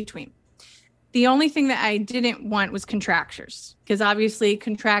everything in between. The only thing that I didn't want was contractures, because obviously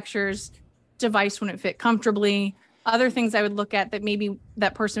contractures, device wouldn't fit comfortably. Other things I would look at that maybe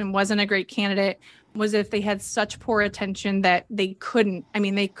that person wasn't a great candidate was if they had such poor attention that they could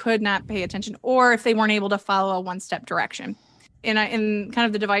not pay attention, or if they weren't able to follow a one-step direction. In kind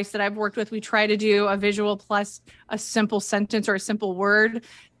of the device that I've worked with, we try to do a visual plus a simple sentence or a simple word.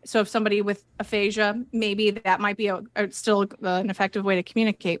 So if somebody with aphasia, maybe that might be still an effective way to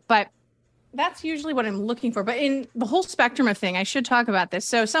communicate. But that's usually what I'm looking for. But in the whole spectrum of thing, I should talk about this.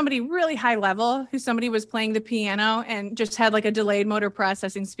 So somebody really high level, somebody was playing the piano and just had like a delayed motor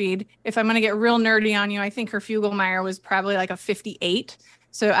processing speed. If I'm going to get real nerdy on you, I think her Fugelmeyer was probably like a 58.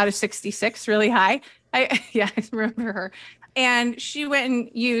 So out of 66, really high. I remember her. And she went and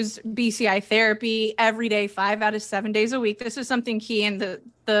used BCI therapy every day, 5 out of 7 days a week. This is something key. And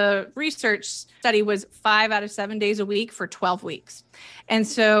the research study was 5 out of 7 days a week for 12 weeks. And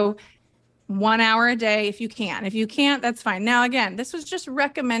so 1 hour a day, if you can. If you can't, that's fine. Now, again, this was just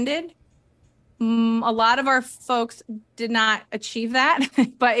recommended. A lot of our folks did not achieve that,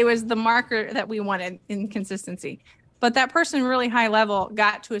 but it was the marker that we wanted in consistency. But that person really high level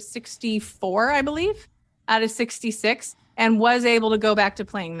got to a 64, I believe, out of 66. And was able to go back to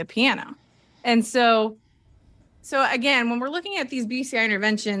playing the piano. And so again, when we're looking at these BCI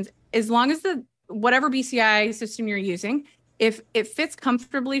interventions, as long as whatever BCI system you're using, if it fits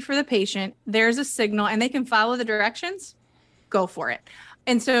comfortably for the patient, there's a signal and they can follow the directions, go for it.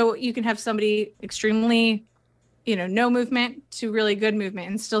 And so you can have somebody extremely, no movement to really good movement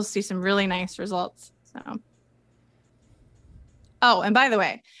and still see some really nice results. So, and by the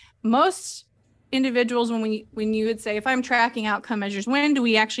way, most individuals, when you would say, if I'm tracking outcome measures, when do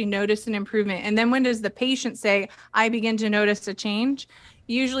we actually notice an improvement? And then when does the patient say, I begin to notice a change?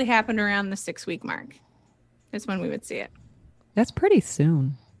 usually happened around the 6-week mark. Is when we would see it. That's pretty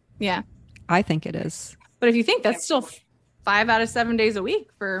soon. Yeah. I think it is. But if you think that's still 5 out of 7 days a week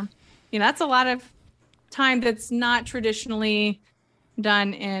for, that's a lot of time that's not traditionally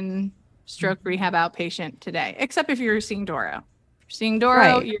done in stroke rehab outpatient today, except if you're seeing Doro. If you're seeing Doro,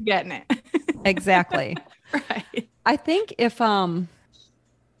 Right. You're getting it. Exactly. Right. I think if,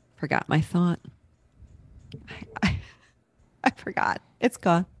 forgot my thought. I forgot. It's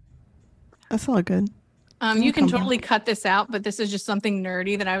gone. That's all good. You can totally cut this out, but this is just something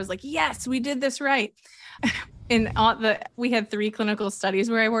nerdy that I was like, yes, we did this right. We had 3 clinical studies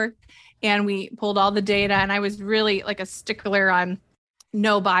where I worked, and we pulled all the data, and I was really like a stickler on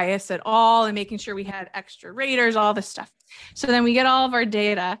no bias at all and making sure we had extra raters, all this stuff. So then we get all of our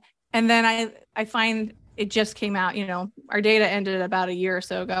data, and then I find it just came out, our data ended about a year or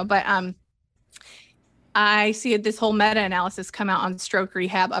so ago, but I see this whole meta-analysis come out on stroke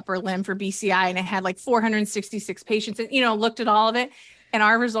rehab upper limb for BCI, and it had like 466 patients, and looked at all of it, and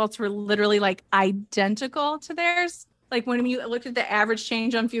our results were literally like identical to theirs. Like when you looked at the average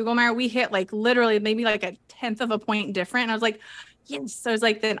change on Fugl-Meyer, we hit like literally maybe like a 1/10 of a point different. And I was like, yes. So I was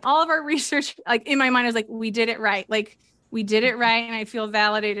like, then all of our research, like in my mind, I was like, we did it right. Like we did it right, and I feel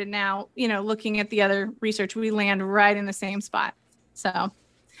validated now. Looking at the other research, we land right in the same spot. So.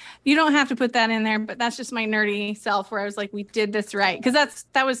 You don't have to put that in there, but that's just my nerdy self where I was like, we did this right. Because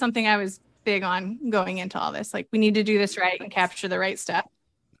that was something I was big on going into all this. Like, we need to do this right and capture the right stuff.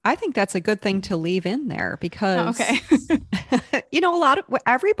 I think that's a good thing to leave in there because, okay.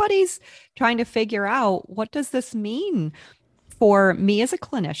 Everybody's trying to figure out, what does this mean for me as a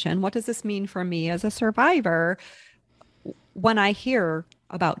clinician? What does this mean for me as a survivor? When I hear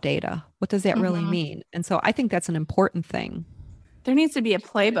about data, what does that really mean? And so I think that's an important thing. There needs to be a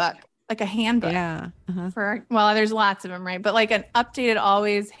playbook, like a handbook. Yeah. There's lots of them, right? But like an updated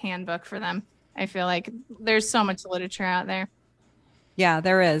always handbook for them. I feel like there's so much literature out there. Yeah,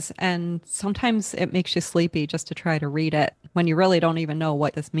 there is. And sometimes it makes you sleepy just to try to read it when you really don't even know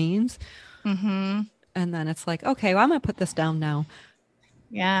what this means. Mm-hmm. And then it's like, okay, well, I'm going to put this down now.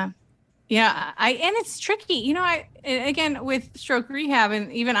 Yeah. Yeah. And it's tricky. Again, with stroke rehab,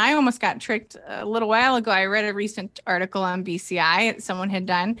 and even I almost got tricked a little while ago. I read a recent article on BCI that someone had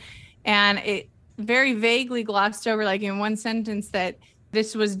done, and it very vaguely glossed over, like in one sentence, that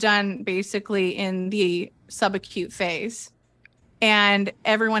this was done basically in the subacute phase. And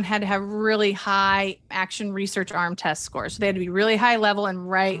everyone had to have really high action research arm test scores. So they had to be really high level and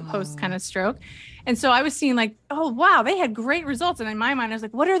post kind of stroke. And so I was seeing like, oh, wow, they had great results. And in my mind, I was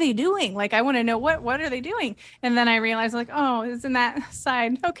like, what are they doing? Like, I want to know what are they doing? And then I realized like, oh, it's in that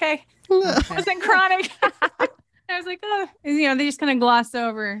side. Okay. It wasn't chronic. I was like, oh, they just kind of gloss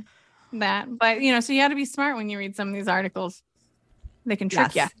over that. But, so you got to be smart when you read some of these articles. They can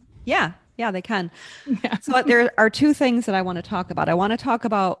trick you. Yeah, they can. Yeah. So there are 2 things that I want to talk about. I want to talk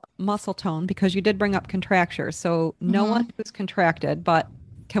about muscle tone because you did bring up contractures. So no one who's contracted, but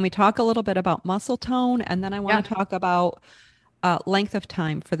can we talk a little bit about muscle tone? And then I want to talk about length of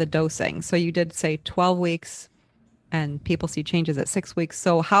time for the dosing. So you did say 12 weeks and people see changes at 6 weeks.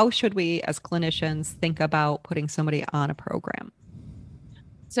 So how should we as clinicians think about putting somebody on a program?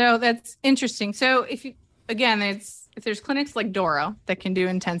 So that's interesting. So if there's clinics like Doro that can do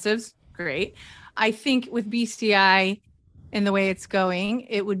intensives, great. I think with BCI and the way it's going,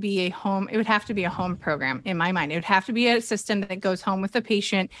 it would have to be a home program in my mind. It would have to be a system that goes home with the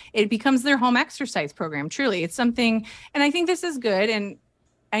patient. It becomes their home exercise program. Truly, it's something, and I think this is good. And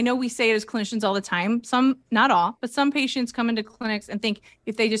I know we say it as clinicians all the time, some, not all, but some patients come into clinics and think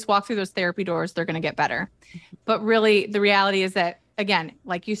if they just walk through those therapy doors, they're going to get better. But really the reality is that, again,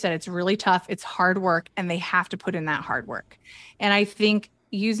 like you said, it's really tough. It's hard work, and they have to put in that hard work. And I think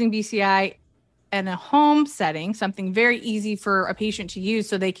using BCI in a home setting, something very easy for a patient to use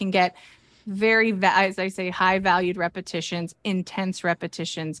so they can get as I say, high valued repetitions, intense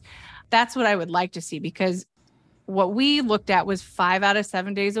repetitions. That's what I would like to see, because what we looked at was 5 out of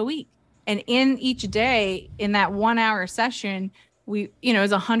 7 days a week. And in each day, in that 1 hour session, it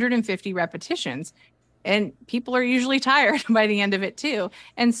was 150 repetitions. And people are usually tired by the end of it too.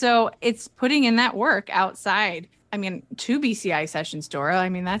 And so it's putting in that work outside. I mean, 2 BCI sessions, Dora. I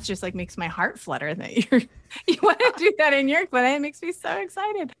mean, that's just like makes my heart flutter that you want to do that in your clinic. It makes me so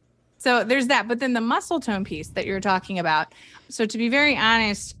excited. So there's that. But then the muscle tone piece that you're talking about. So to be very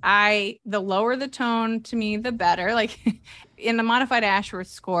honest, the lower the tone to me, the better. Like in the modified Ashworth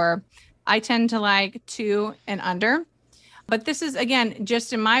score, I tend to like 2 and under. But this is, again,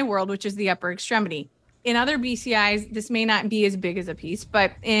 just in my world, which is the upper extremity. In other BCIs, this may not be as big as a piece,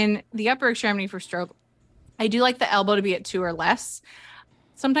 but in the upper extremity for stroke, I do like the elbow to be at 2 or less.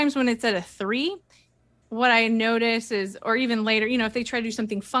 sometimes when it's at a 3, what I notice is, or even later, if they try to do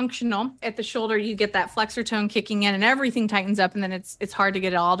something functional at the shoulder, you get that flexor tone kicking in and everything tightens up, and then it's hard to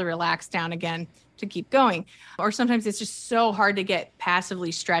get it all to relax down again to keep going. Or sometimes it's just so hard to get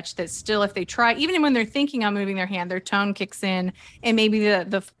passively stretched that still, if they try, even when they're thinking on moving their hand, their tone kicks in, and maybe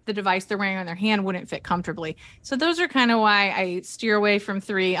the device they're wearing on their hand wouldn't fit comfortably. So those are kind of why I steer away from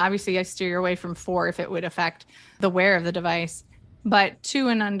 3. Obviously, I steer away from 4 if it would affect the wear of the device, but 2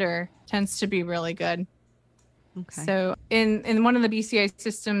 and under tends to be really good. Okay. So in one of the BCI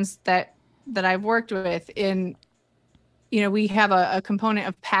systems that I've worked with, we have a component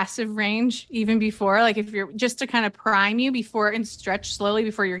of passive range even before, like if you're just to kind of prime you before and stretch slowly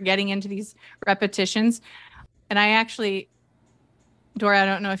before you're getting into these repetitions. And I actually, Dora, I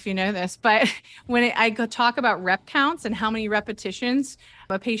don't know if you know this, but when I go talk about rep counts and how many repetitions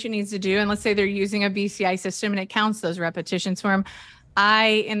a patient needs to do, and let's say they're using a BCI system and it counts those repetitions for them,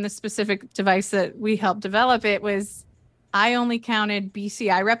 in the specific device that we helped develop, I only counted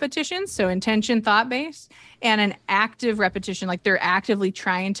BCI repetitions, so intention, thought-based, and an active repetition, like they're actively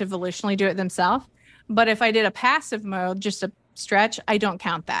trying to volitionally do it themselves. But if I did a passive mode, just a stretch, I don't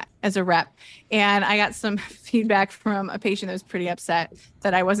count that as a rep. And I got some feedback from a patient that was pretty upset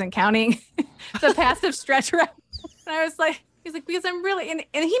that I wasn't counting the passive stretch rep. And I was like, he's like, because I'm really, and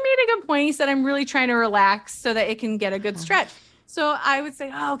he made a good point. He said, I'm really trying to relax so that it can get a good stretch. So I would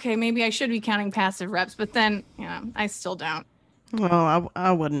say, oh, okay, maybe I should be counting passive reps, but then, I still don't. Well,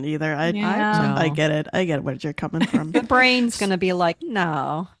 I wouldn't either. I get it. I get where you're coming from. The brain's going to be like,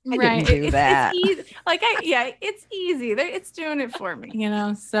 no, I didn't do that. It's easy. It's easy. It's doing it for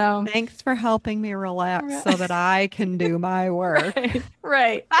me, so. Thanks for helping me relax so that I can do my work.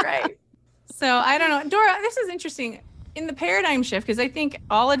 Right. So I don't know. Dora, this is interesting. In the paradigm shift, because I think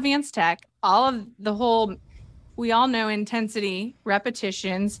all advanced tech, all of the whole, we all know intensity,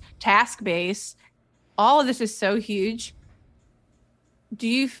 repetitions, task-based, all of this is so huge. Do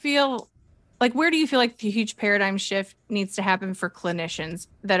you feel like, where do you feel like the huge paradigm shift needs to happen for clinicians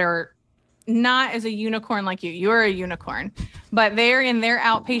that are not as a unicorn like you? You're a unicorn, but they're in their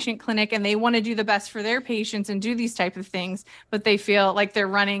outpatient clinic and they want to do the best for their patients and do these type of things, but they feel like they're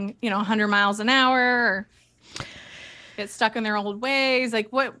running, 100 miles an hour or get stuck in their old ways.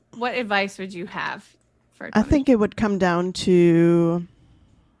 Like what advice would you have? I think it would come down to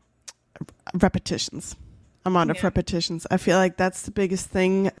repetitions, amount of repetitions. I feel like that's the biggest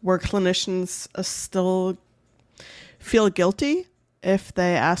thing where clinicians still feel guilty if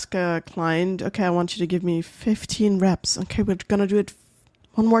they ask a client, okay, I want you to give me 15 reps. Okay, we're going to do it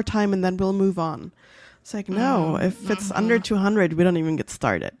one more time and then we'll move on. It's like, no, if it's under 200, we don't even get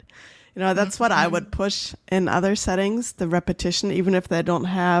started. That's what I would push in other settings, the repetition, even if they don't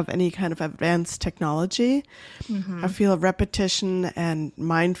have any kind of advanced technology. I feel repetition and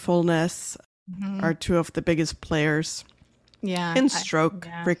mindfulness are two of the biggest players in stroke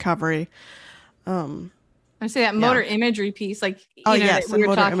recovery. I say that motor imagery piece, like, that we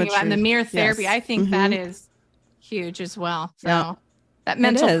were talking about in the mirror therapy. I think that is huge as well. So that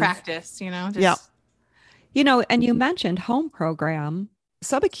mental practice, just. And you mentioned home program,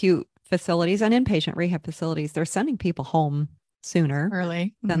 subacute facilities and inpatient rehab facilities, they're sending people home sooner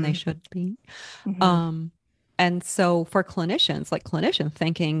early than they should be. And so for clinicians, like clinician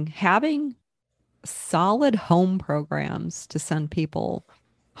thinking, having solid home programs to send people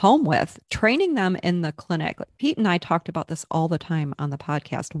home with, training them in the clinic. Like Pete and I talked about this all the time on the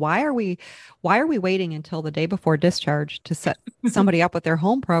podcast. Why are we waiting until the day before discharge to set somebody up with their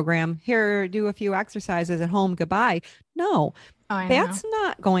home program? Here, do a few exercises at home. Goodbye. No. That's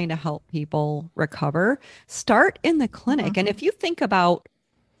not going to help people recover. Start in the clinic. And if you think about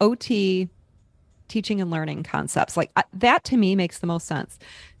OT, teaching and learning concepts, like that to me makes the most sense.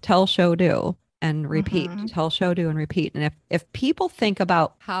 Tell, show, do, and repeat. Tell, show, do, and repeat. And if people think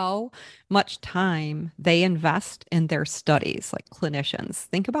about how much time they invest in their studies, like clinicians,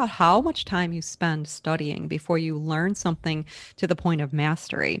 think about how much time you spend studying before you learn something to the point of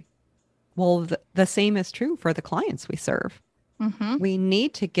mastery. Well, the same is true for the clients we serve. We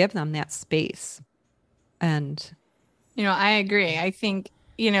need to give them that space. And, I agree. I think,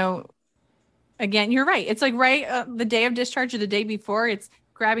 again, you're right. It's like the day of discharge or the day before, it's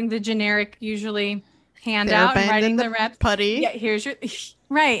grabbing the generic, usually handout and writing the reps. Putty. Yeah, here's your,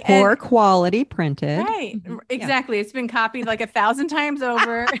 right. Poor quality printed. Right. Exactly. Yeah. It's been copied like 1,000 times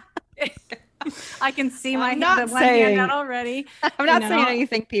over. I can see my handout already. I'm not saying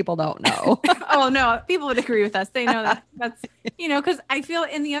anything people don't know. Oh, no, people would agree with us. They know that. That's, because I feel,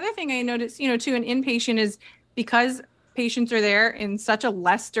 and the other thing I noticed, to an inpatient is because patients are there in such a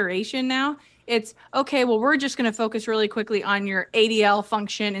less duration now, It's okay, well, we're just going to focus really quickly on your ADL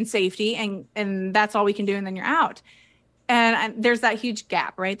function and safety, and that's all we can do, and then you're out. And there's that huge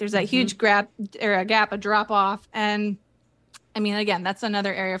gap, right? There's that huge gap, a drop off. And I mean, again, that's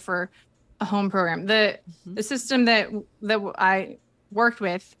another area for a home program. The system that I worked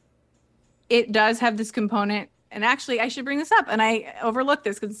with, it does have this component. And actually, I should bring this up, and I overlooked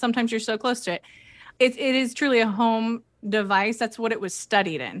this because sometimes you're so close to it. It is truly a home device. That's what it was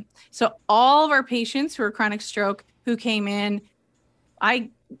studied in. So all of our patients who are chronic stroke who came in, I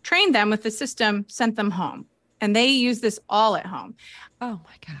trained them with the system, sent them home, and they use this all at home. Oh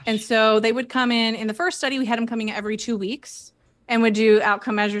my gosh. And so they would come in the first study, we had them coming every 2 weeks and would do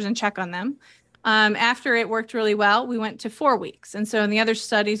outcome measures and check on them. After it worked really well, we went to 4 weeks. And so in the other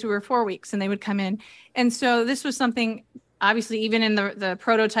studies, we were 4 weeks and they would come in. And so this was something, obviously, even in the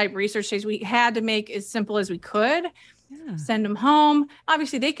prototype research stage, we had to make as simple as we could. Send them home.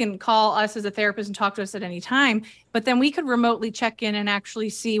 Obviously, they can call us as a therapist and talk to us at any time, but then we could remotely check in and actually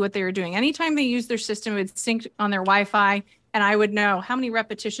see what they were doing. Anytime they used their system, it would sync on their Wi-Fi, and I would know how many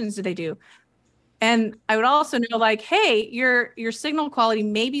repetitions did they do. And I would also know, like, hey, your signal quality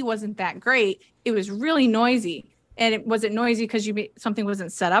maybe wasn't that great. It was really noisy. And was it noisy because something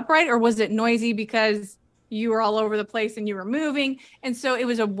wasn't set up right? Or was it noisy because you were all over the place and you were moving? And so it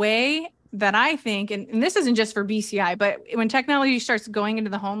was a way that I think, and this isn't just for BCI, but when technology starts going into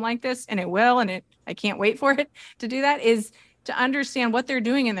the home like this, and it will, and I can't wait for it to do that, is to understand what they're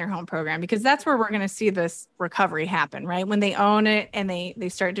doing in their home program, because that's where we're going to see this recovery happen, right? When they own it and they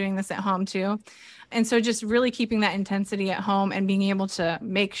start doing this at home too. And so just really keeping that intensity at home and being able to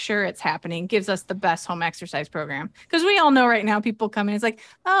make sure it's happening gives us the best home exercise program. Because we all know right now people come in, it's like,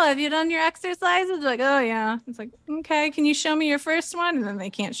 oh, have you done your exercises? Like, oh yeah. It's like, okay, can you show me your first one? And then they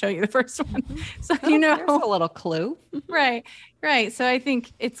can't show you the first one. So, there's a little clue. Right. So I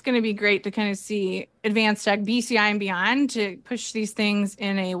think it's going to be great to kind of see advanced tech, BCI and beyond, to push these things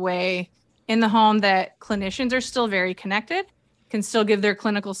in a way in the home that clinicians are still very connected, can still give their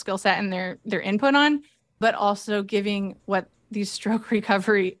clinical skill set and their input on, but also giving what these stroke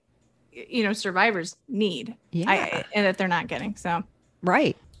recovery, survivors need, and that they're not getting. So,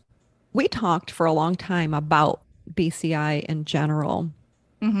 right. We talked for a long time about BCI in general.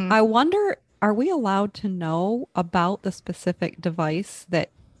 I wonder, are we allowed to know about the specific device that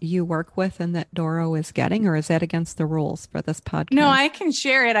you work with and that Doro is getting, or is that against the rules for this podcast? No, I can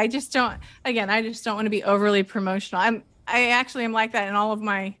share it. I just don't want to be overly promotional. I actually am like that in all of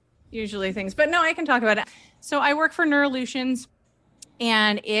my usually things, but no, I can talk about it. So I work for Neurolutions,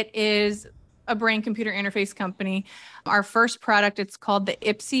 and it is a brain computer interface company. Our first product, it's called the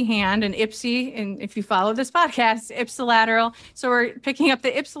IPSI hand, and IPSI, and if you follow this podcast, ipsilateral. So we're picking up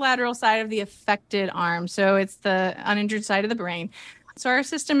the ipsilateral side of the affected arm. So it's the uninjured side of the brain. So our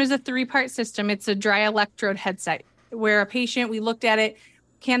system is a 3-part system. It's a dry electrode headset where a patient, we looked at it,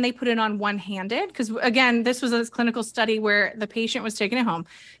 can they put it on one-handed? Because again, this was a clinical study where the patient was taking it home.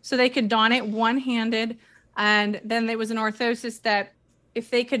 So they could don it one-handed. And then there was an orthosis that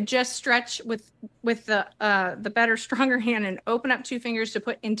if they could just stretch with the better, stronger hand and open up 2 fingers to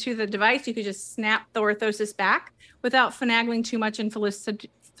put into the device, you could just snap the orthosis back without finagling too much and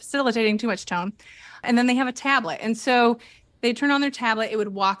facilitating too much tone. And then they have a tablet. And so they turn on their tablet, it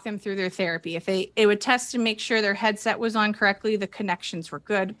would walk them through their therapy. It would test to make sure their headset was on correctly, the connections were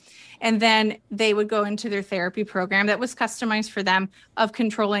good. And then they would go into their therapy program that was customized for them of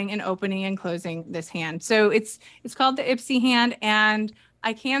controlling and opening and closing this hand. So it's called the IPSI hand. And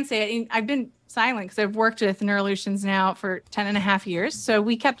I can say it, I've been silent because I've worked with Neurolutions now for 10 and a half years. So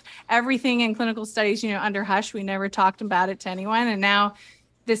we kept everything in clinical studies, under hush. We never talked about it to anyone. And now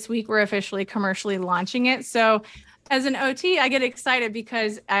this week we're officially commercially launching it. So as an OT, I get excited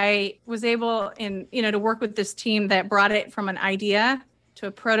because I was able to work with this team that brought it from an idea to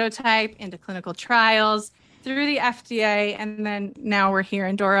a prototype into clinical trials through the FDA. And then now we're here,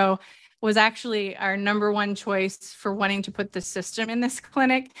 and Doro was actually our number one choice for wanting to put the system in this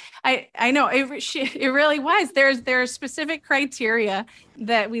clinic. I know it really was. There's specific criteria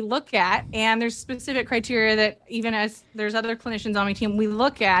that we look at, and there's specific criteria that even as there's other clinicians on my team, we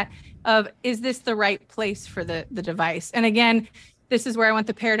look at of, is this the right place for the device? And again, this is where I want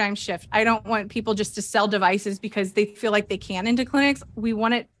the paradigm shift. I don't want people just to sell devices because they feel like they can into clinics. We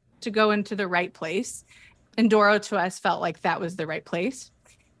want it to go into the right place. And Doro to us felt like that was the right place.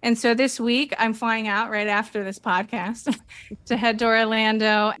 And so this week I'm flying out right after this podcast to head to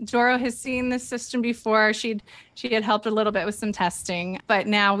Orlando. Doro has seen this system before. She had helped a little bit with some testing, but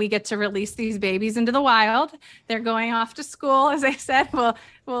now we get to release these babies into the wild. They're going off to school. As I said,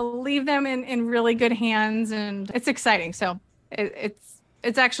 we'll leave them in really good hands, and it's exciting. So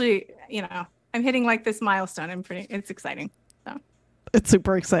it's actually, I'm hitting like this milestone. It's exciting. So It's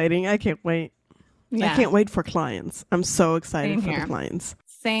super exciting. I can't wait. yeah. I can't wait for clients. I'm so excited Same for here. the clients.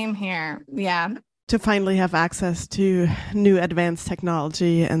 Same here. Yeah. To finally have access to new advanced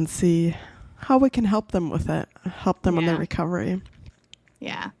technology and see how we can help them with it, help them on their recovery.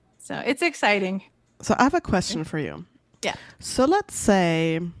 Yeah. So it's exciting. So I have a question for you. Yeah. So let's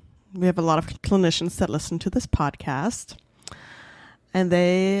say we have a lot of clinicians that listen to this podcast and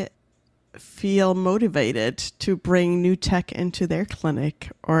they feel motivated to bring new tech into their clinic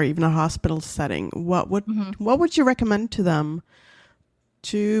or even a hospital setting. What would you recommend to them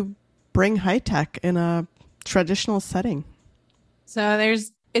to bring high tech in a traditional setting? So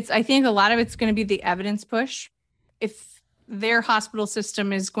I think a lot of it's going to be the evidence push. If their hospital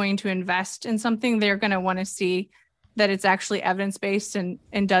system is going to invest in something, they're going to want to see that it's actually evidence-based and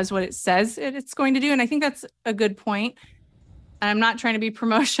does what it says it's going to do. And I think that's a good point. I'm not trying to be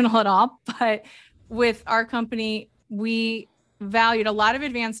promotional at all, but with our company, we valued a lot of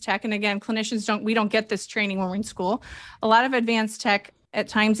advanced tech. And again, clinicians we don't get this training when we're in school. A lot of advanced tech at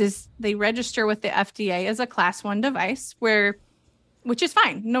times is they register with the FDA as a class 1 device, which is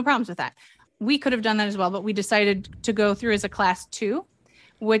fine. No problems with that. We could have done that as well, but we decided to go through as a class 2,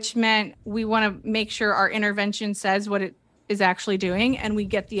 which meant we want to make sure our intervention says what it is actually doing, and we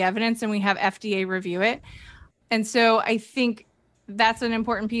get the evidence and we have FDA review it. And so I think that's an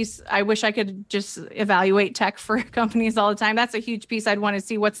important piece. I wish I could just evaluate tech for companies all the time. That's a huge piece. I'd want to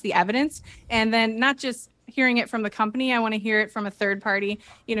see what's the evidence, and then not just hearing it from the company. I want to hear it from a third party,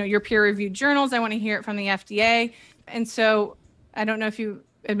 your peer reviewed journals. I want to hear it from the FDA. And so I don't know if you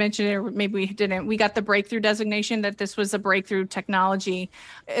had mentioned it, or maybe we didn't. We got the breakthrough designation that this was a breakthrough technology.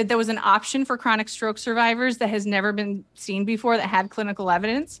 There was an option for chronic stroke survivors that has never been seen before that had clinical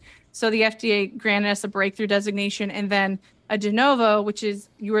evidence. So the FDA granted us a breakthrough designation, and then a de novo, which is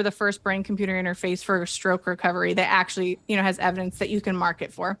you are the first brain computer interface for stroke recovery that actually, has evidence that you can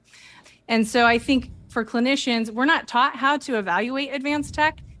market for. And so I think for clinicians, we're not taught how to evaluate advanced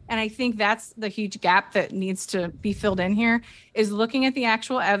tech. And I think that's the huge gap that needs to be filled in here, is looking at the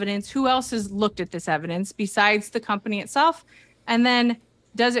actual evidence. Who else has looked at this evidence besides the company itself? And then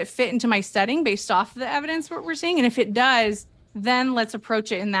does it fit into my setting based off of the evidence, what we're seeing? And if it does, then let's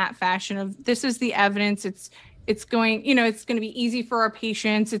approach it in that fashion of this is the evidence. It's going, it's going to be easy for our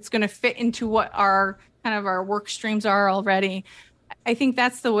patients. It's going to fit into what our work streams are already. I think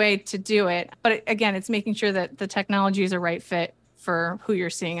that's the way to do it. But again, it's making sure that the technology is a right fit for who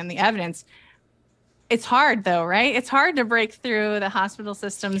you're seeing in the evidence. It's hard though, right? It's hard to break through the hospital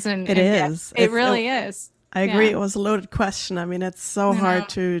systems. It really is. I agree. It was a loaded question. I mean, it's so hard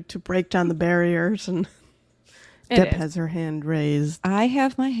to break down the barriers. And Deb has her hand raised. I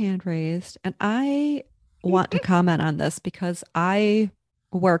have my hand raised, and I want to comment on this because I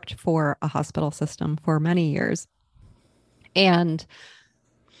worked for a hospital system for many years. And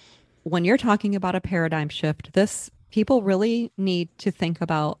when you're talking about a paradigm shift, people really need to think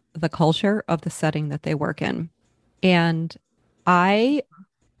about the culture of the setting that they work in. And I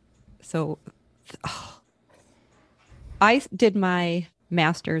did my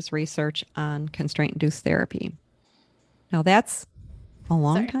master's research on constraint-induced therapy. Now that's a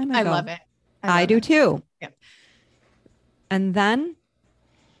long time ago. I love it. I do too. Yep. And then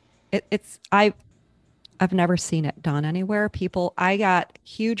I've never seen it done anywhere. I got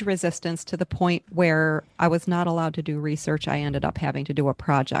huge resistance to the point where I was not allowed to do research. I ended up having to do a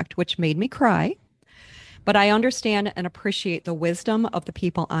project, which made me cry. But I understand and appreciate the wisdom of the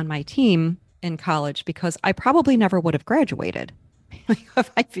people on my team in college, because I probably never would have graduated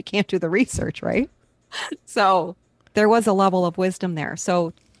if you can't do the research, right? So there was a level of wisdom there.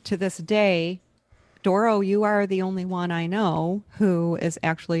 So to this day, Doro, you are the only one I know who is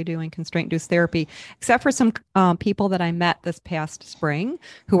actually doing constraint-induced therapy, except for some people that I met this past spring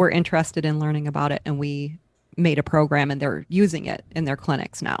who were interested in learning about it, and we made a program and they're using it in their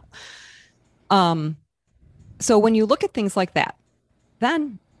clinics now. So when you look at things like that,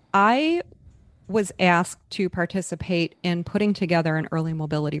 then I was asked to participate in putting together an early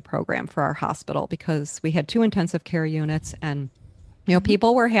mobility program for our hospital because we had 2 intensive care units and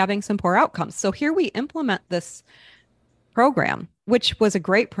people were having some poor outcomes. So here we implement this program, which was a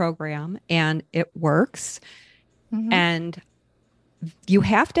great program, and it works. Mm-hmm. And you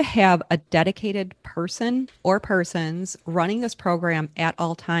have to have a dedicated person or persons running this program at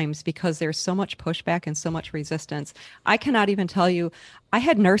all times because there's so much pushback and so much resistance. I cannot even tell you, I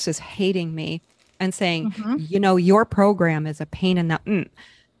had nurses hating me and saying, your program is a pain in the...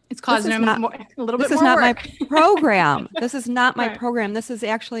 It's causing them a little bit more work. This is not my program. This is not my program. This is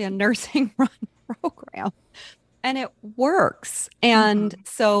actually a nursing run program. And it works. And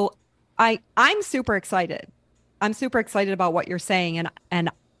so I'm super excited. I'm super excited about what you're saying. And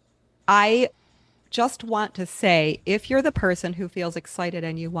I just want to say, if you're the person who feels excited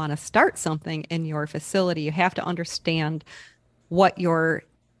and you want to start something in your facility, you have to understand what you're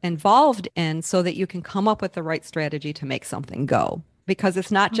involved in so that you can come up with the right strategy to make something go. Because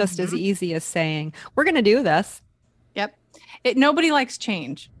it's not just as easy as saying, we're going to do this. Yep. Nobody likes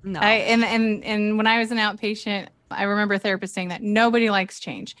change. No. And when I was an outpatient, I remember a therapist saying that nobody likes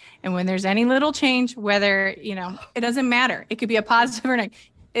change. And when there's any little change, whether, it doesn't matter. It could be a positive or negative.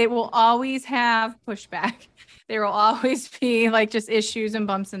 It will always have pushback. There will always be like just issues and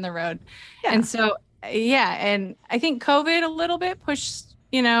bumps in the road. Yeah. And so, and I think COVID a little bit pushed,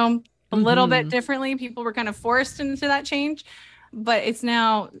 a little bit differently. People were kind of forced into that change, but it's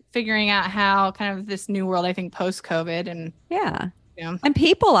now figuring out how kind of this new world, I think, post-COVID and and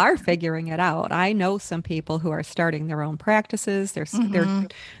people are figuring it out. I know some people who are starting their own practices.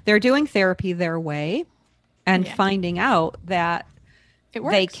 They're doing therapy their way and finding out that it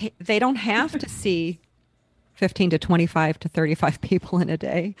works. They don't have to see 15 to 25 to 35 people in a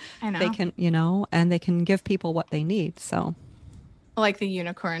day. I know. They can, and they can give people what they need. So, like the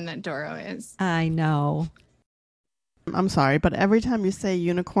unicorn that Doro is. I know. I'm sorry, but every time you say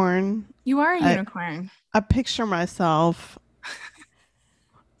unicorn, you are a unicorn. I picture myself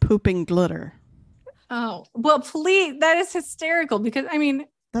pooping glitter. Oh, well, please. That is hysterical because,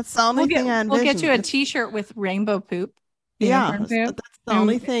 that's the only thing I envision. We'll get you a t-shirt with rainbow poop. Yeah, that's the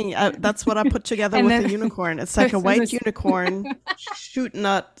only thing. That's what I put together with a unicorn. It's like a white unicorn shooting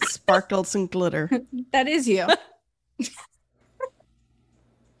out sparkles and glitter. That is you.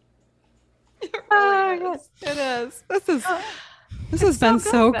 It is. This has been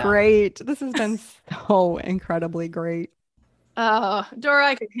so great. This has been so incredibly great. Oh, Dora,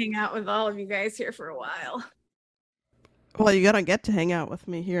 I could hang out with all of you guys here for a while. Well, you're gonna get to hang out with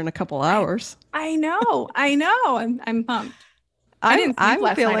me here in a couple hours. I know. I'm pumped. I'm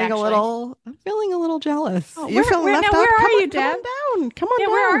feeling a little jealous. Oh, you're feeling left out. Where are you, Deb? Come on down.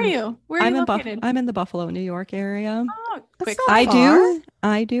 Where are you? Where are you located? I'm in the Buffalo, New York area. Oh, quick.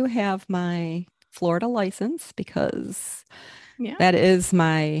 I do have my Florida license because that's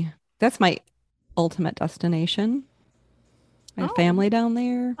my ultimate destination. I have family down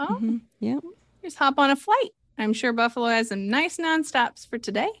there. Oh, yeah. Just hop on a flight. I'm sure Buffalo has some nice nonstops for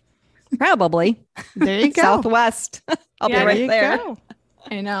today. Probably. There you go. Southwest. I'll be right there. Go.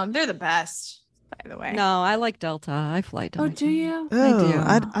 I know. They're the best, by the way. No, I like Delta. I fly Delta. Oh, do you? Oh,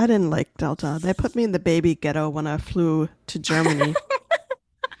 I do. I didn't like Delta. They put me in the baby ghetto when I flew to Germany.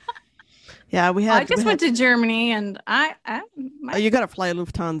 Yeah, I just went to Germany, and you got to fly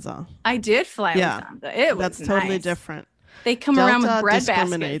Lufthansa. I did fly Lufthansa. That's totally different. They come around with bread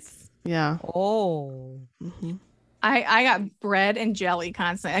baskets. Yeah. Oh. Mm-hmm. I got bread and jelly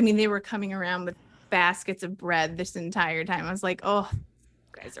constantly. They were coming around with baskets of bread this entire time. I was like, oh,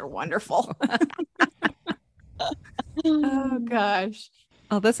 you guys are wonderful. Oh, gosh.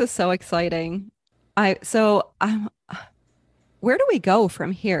 Oh, this is so exciting. Where do we go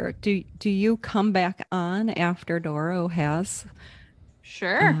from here? Do you come back on after Doro has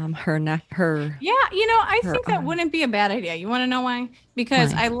Sure. Her neck, her. Yeah, I think that wouldn't be a bad idea. You want to know why?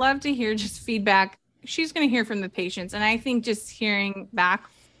 Because I love to hear just feedback. She's going to hear from the patients. And I think just hearing back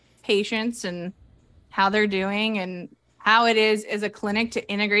patients and how they're doing and how it is as a clinic to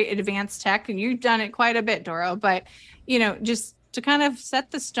integrate advanced tech. And you've done it quite a bit, Doro. But, just to kind of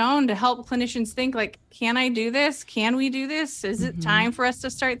set the stone to help clinicians think like, can I do this? Can we do this? Is it time for us to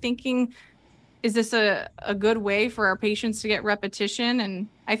start thinking, is this a good way for our patients to get repetition? And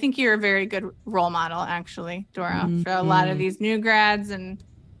I think you're a very good role model, actually, Doro, for a lot of these new grads, and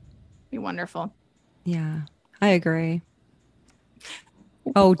be wonderful. Yeah, I agree.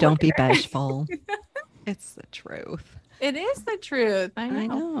 Oh, don't be bashful. It's the truth. It is the truth. I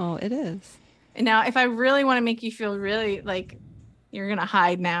know, it is. And now, if I really want to make you feel really like you're going to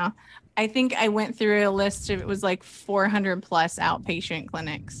hide now, I think I went through a list of, it was like 400 plus outpatient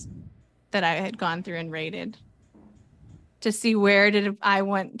clinics that I had gone through and rated to see where did I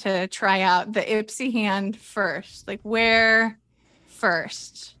want to try out the IPSY hand first, like where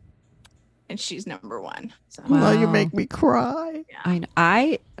first. And she's number one. So. Wow, you make me cry.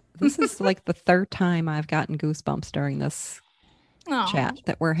 Yeah. This is like the third time I've gotten goosebumps during this chat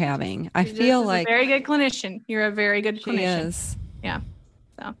that we're having. I feel like a very good clinician. You're a very good clinician. She is. Yeah.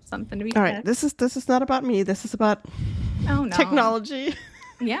 So something to be all right. This is not about me. This is about technology.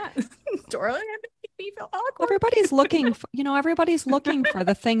 Yeah. Dora, you feel awkward. Everybody's looking for, everybody's looking for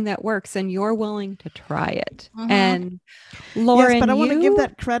the thing that works, and you're willing to try it. And Lauren, yes, but I want to give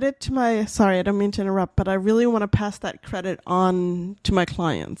that credit to sorry, I don't mean to interrupt, but I really want to pass that credit on to my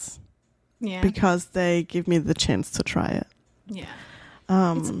clients. Yeah. because they give me the chance to try it. Yeah.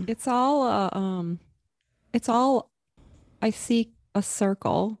 It's all I see a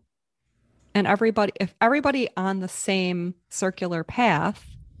circle, and if everybody on the same circular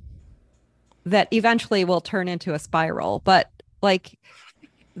path, that eventually will turn into a spiral. But like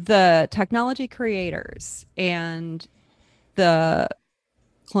the technology creators and the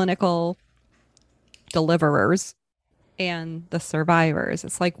clinical deliverers and the survivors,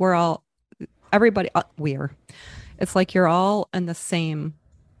 it's like it's like you're all in the same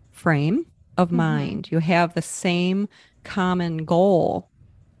frame of mind. You have the same common goal,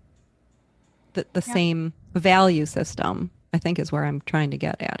 the same value system, I think is where I'm trying to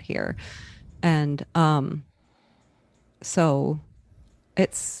get at here. And so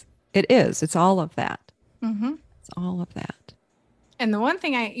it's all of that. It's all of that. And the one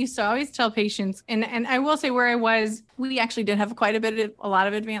thing I used to always tell patients, and I will say where I was, we actually did have quite a lot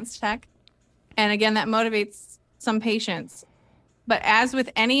of advanced tech. And again, that motivates some patients. But as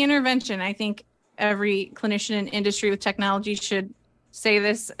with any intervention, I think every clinician in industry with technology should say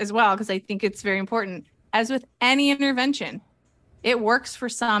this as well, because I think it's very important. As with any intervention, it works for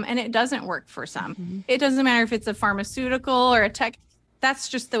some and it doesn't work for some. It doesn't matter if it's a pharmaceutical or a tech. That's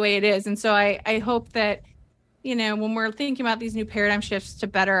just the way it is. And so I hope that, when we're thinking about these new paradigm shifts to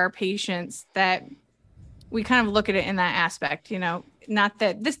better our patients, that we kind of look at it in that aspect, not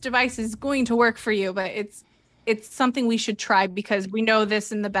that this device is going to work for you, but it's something we should try because we know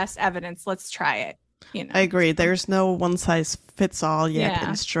this in the best evidence. Let's try it. I agree. There's no one size fits all yet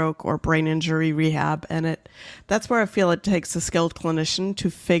in stroke or brain injury rehab. And that's where I feel it takes a skilled clinician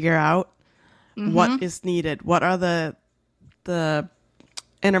to figure out what is needed. What are the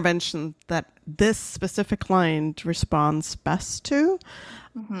intervention that this specific client responds best to,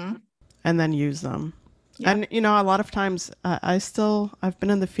 and then use them. And a lot of times I've been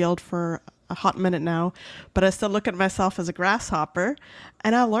in the field for a hot minute now, but I still look at myself as a grasshopper,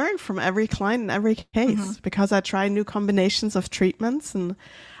 and I learn from every client in every case because I try new combinations of treatments. And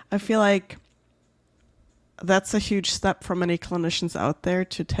I feel like that's a huge step for many clinicians out there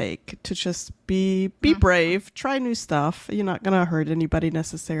to take, to just be brave, try new stuff. You're not going to hurt anybody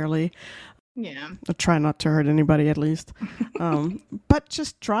necessarily. Yeah. Or try not to hurt anybody, at least. But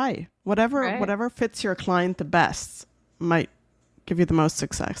just try whatever fits your client the best might give you the most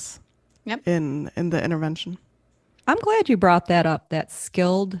success in the intervention. I'm glad you brought that up, that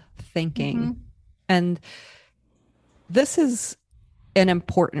skilled thinking. And this is an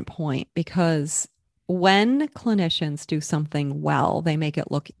important point because when clinicians do something well, they make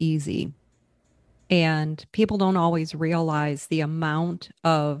it look easy. And people don't always realize the amount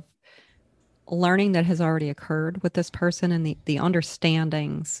of learning that has already occurred with this person and the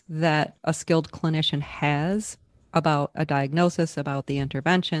understandings that a skilled clinician has about a diagnosis, about the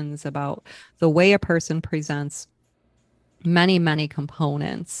interventions, about the way a person presents, many, many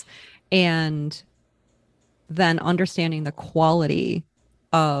components, and then understanding the quality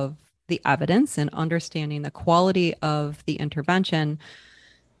of the evidence and understanding the quality of the intervention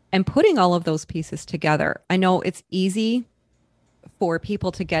and putting all of those pieces together. I know it's easy for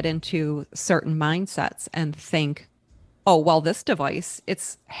people to get into certain mindsets and think, oh, well, this device,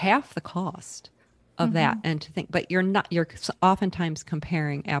 it's half the cost of that. And to think, but you're oftentimes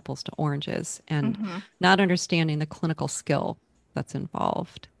comparing apples to oranges and not understanding the clinical skill that's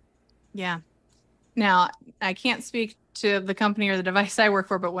involved. Yeah. Now, I can't speak to the company or the device I work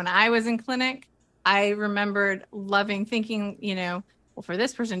for, but when I was in clinic, I remembered thinking, well, for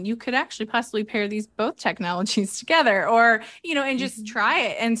this person, you could actually possibly pair these both technologies together or, and just try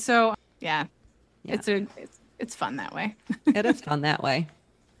it. And so, it's fun that way. It is fun that way.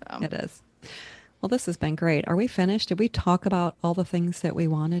 So. It is. Well, this has been great. Are we finished? Did we talk about all the things that we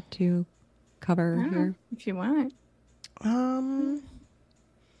wanted to cover here? If you want.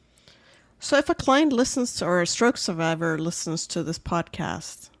 So if a client listens to, or a stroke survivor listens to this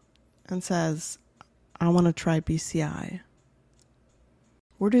podcast and says, I want to try BCI,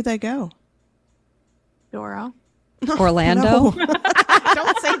 where do they go? Doro. Orlando. No.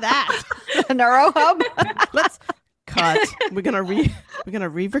 Don't say that. Neuro Hub. Let's cut. We're gonna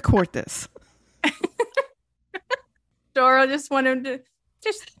re-record this. Doro just wanted to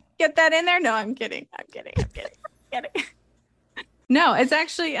just get that in there. No, I'm kidding. No, it's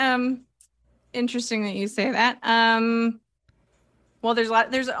actually interesting that you say that. Well,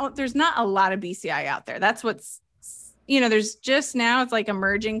 there's not a lot of BCI out there. That's what's, there's just now it's like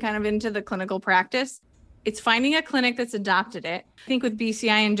emerging kind of into the clinical practice. It's finding a clinic that's adopted it. I think with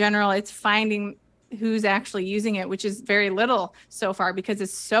BCI in general, it's finding who's actually using it, which is very little so far because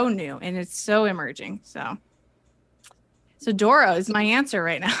it's so new and it's so emerging. So So Doro is my answer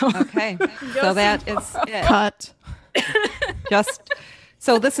right now. Okay. So that is it. Cut.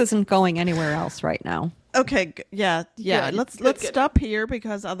 So this isn't going anywhere else right now. Okay. Yeah. Good, Let's good. stop here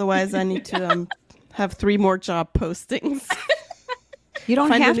because otherwise I need to have 3 more job postings. You don't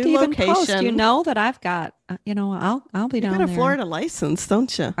Find a have to new even post. location. You know that I've got, I'll be You down got a there. Florida license,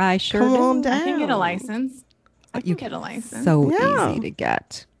 don't you? I sure Come do. on down. I can get a license. But You get a license. So Yeah. easy to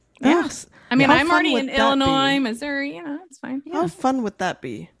get. Yes. I mean, How I'm fun already would in that Illinois, be? Missouri. It's fine. How fun would that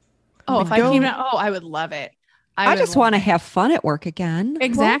be? Oh, if I go- came out, I would love it. I would just love want to it. have fun at work again.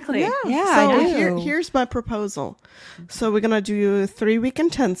 Exactly. Yeah, So I do. here's my proposal. So we're gonna do 3-week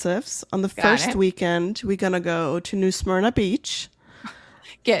intensives. On the first it. weekend, we're gonna go to New Smyrna Beach.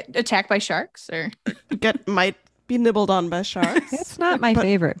 Get attacked by sharks or Might be nibbled on by sharks. It's not my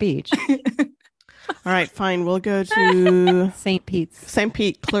favorite beach. All right, fine. We'll go to St. Pete's. St.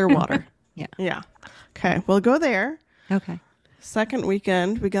 Pete, Clearwater. Yeah. Yeah. Okay, we'll go there. Okay. Second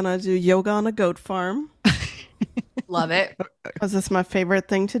weekend, we're gonna do yoga on a goat farm love it. because it's my favorite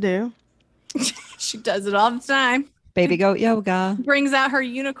thing to do. She does it all the time. Baby goat yoga. Brings out her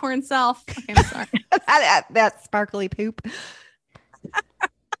unicorn self. Okay, I'm sorry. that sparkly poop.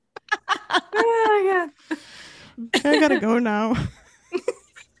 Oh, my God. I gotta go now.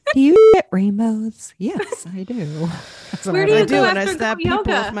 Do you get rainbows? Yes, I do. That's what Where do I you do, go and I after stab goat people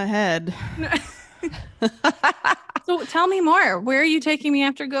yoga? with my head. So tell me more. Where are you taking me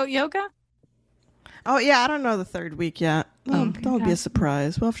after goat yoga? Oh yeah, I don't know the third week yet. That would be okay. a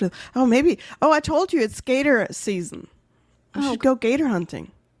surprise. We'll have to. Oh, maybe. Oh, I told you it's gator season. I should go gator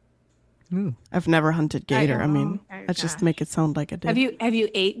hunting. Ooh. I've never hunted gator. I mean, oh, I just gosh. make it sound like I did. Have you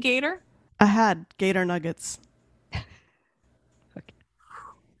ate gator? I had gator nuggets.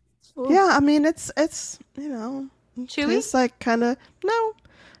 Ooh. Yeah, I mean it's it Chewy? tastes like kind of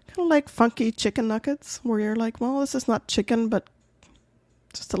like funky chicken nuggets where you're like, well, this is not chicken, but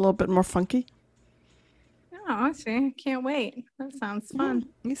just a little bit more funky. Oh, I see. I can't wait. That sounds fun.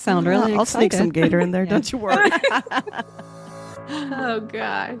 You sound really I'll excited. sneak some gator in there. Yeah. Don't you worry. Oh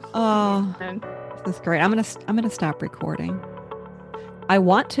gosh. Oh, And this is great. I'm gonna stop recording. I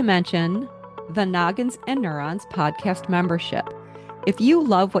want to mention the Noggins and Neurons podcast membership. If you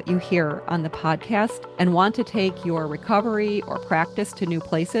love what you hear on the podcast and want to take your recovery or practice to new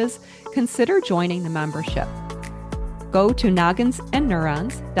places, consider joining the membership. Go to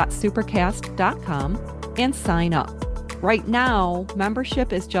nogginsandneurons.supercast.com and sign up. Right now,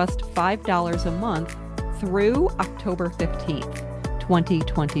 membership is just $5 a month through October 15th,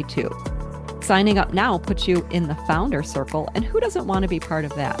 2022. Signing up now puts you in the founder circle, and who doesn't want to be part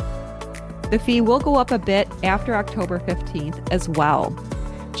of that? The fee will go up a bit after October 15th as well.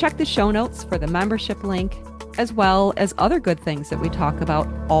 Check the show notes for the membership link, as well as other good things that we talk about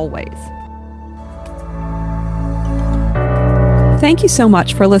always. Thank you so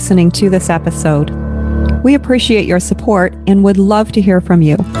much for listening to this episode. We appreciate your support and would love to hear from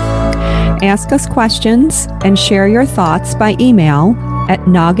you. Ask us questions and share your thoughts by email at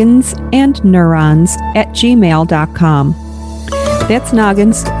nogginsandneurons@gmail.com. That's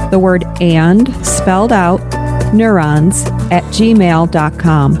noggins, the word and spelled out,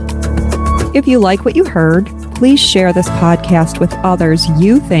 neurons@gmail.com. If you like what you heard, please share this podcast with others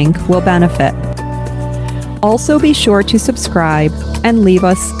you think will benefit. Also be sure to subscribe and leave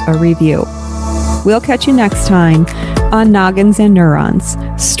us a review. We'll catch you next time on Noggins and Neurons,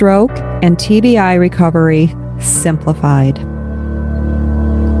 Stroke and TBI Recovery Simplified.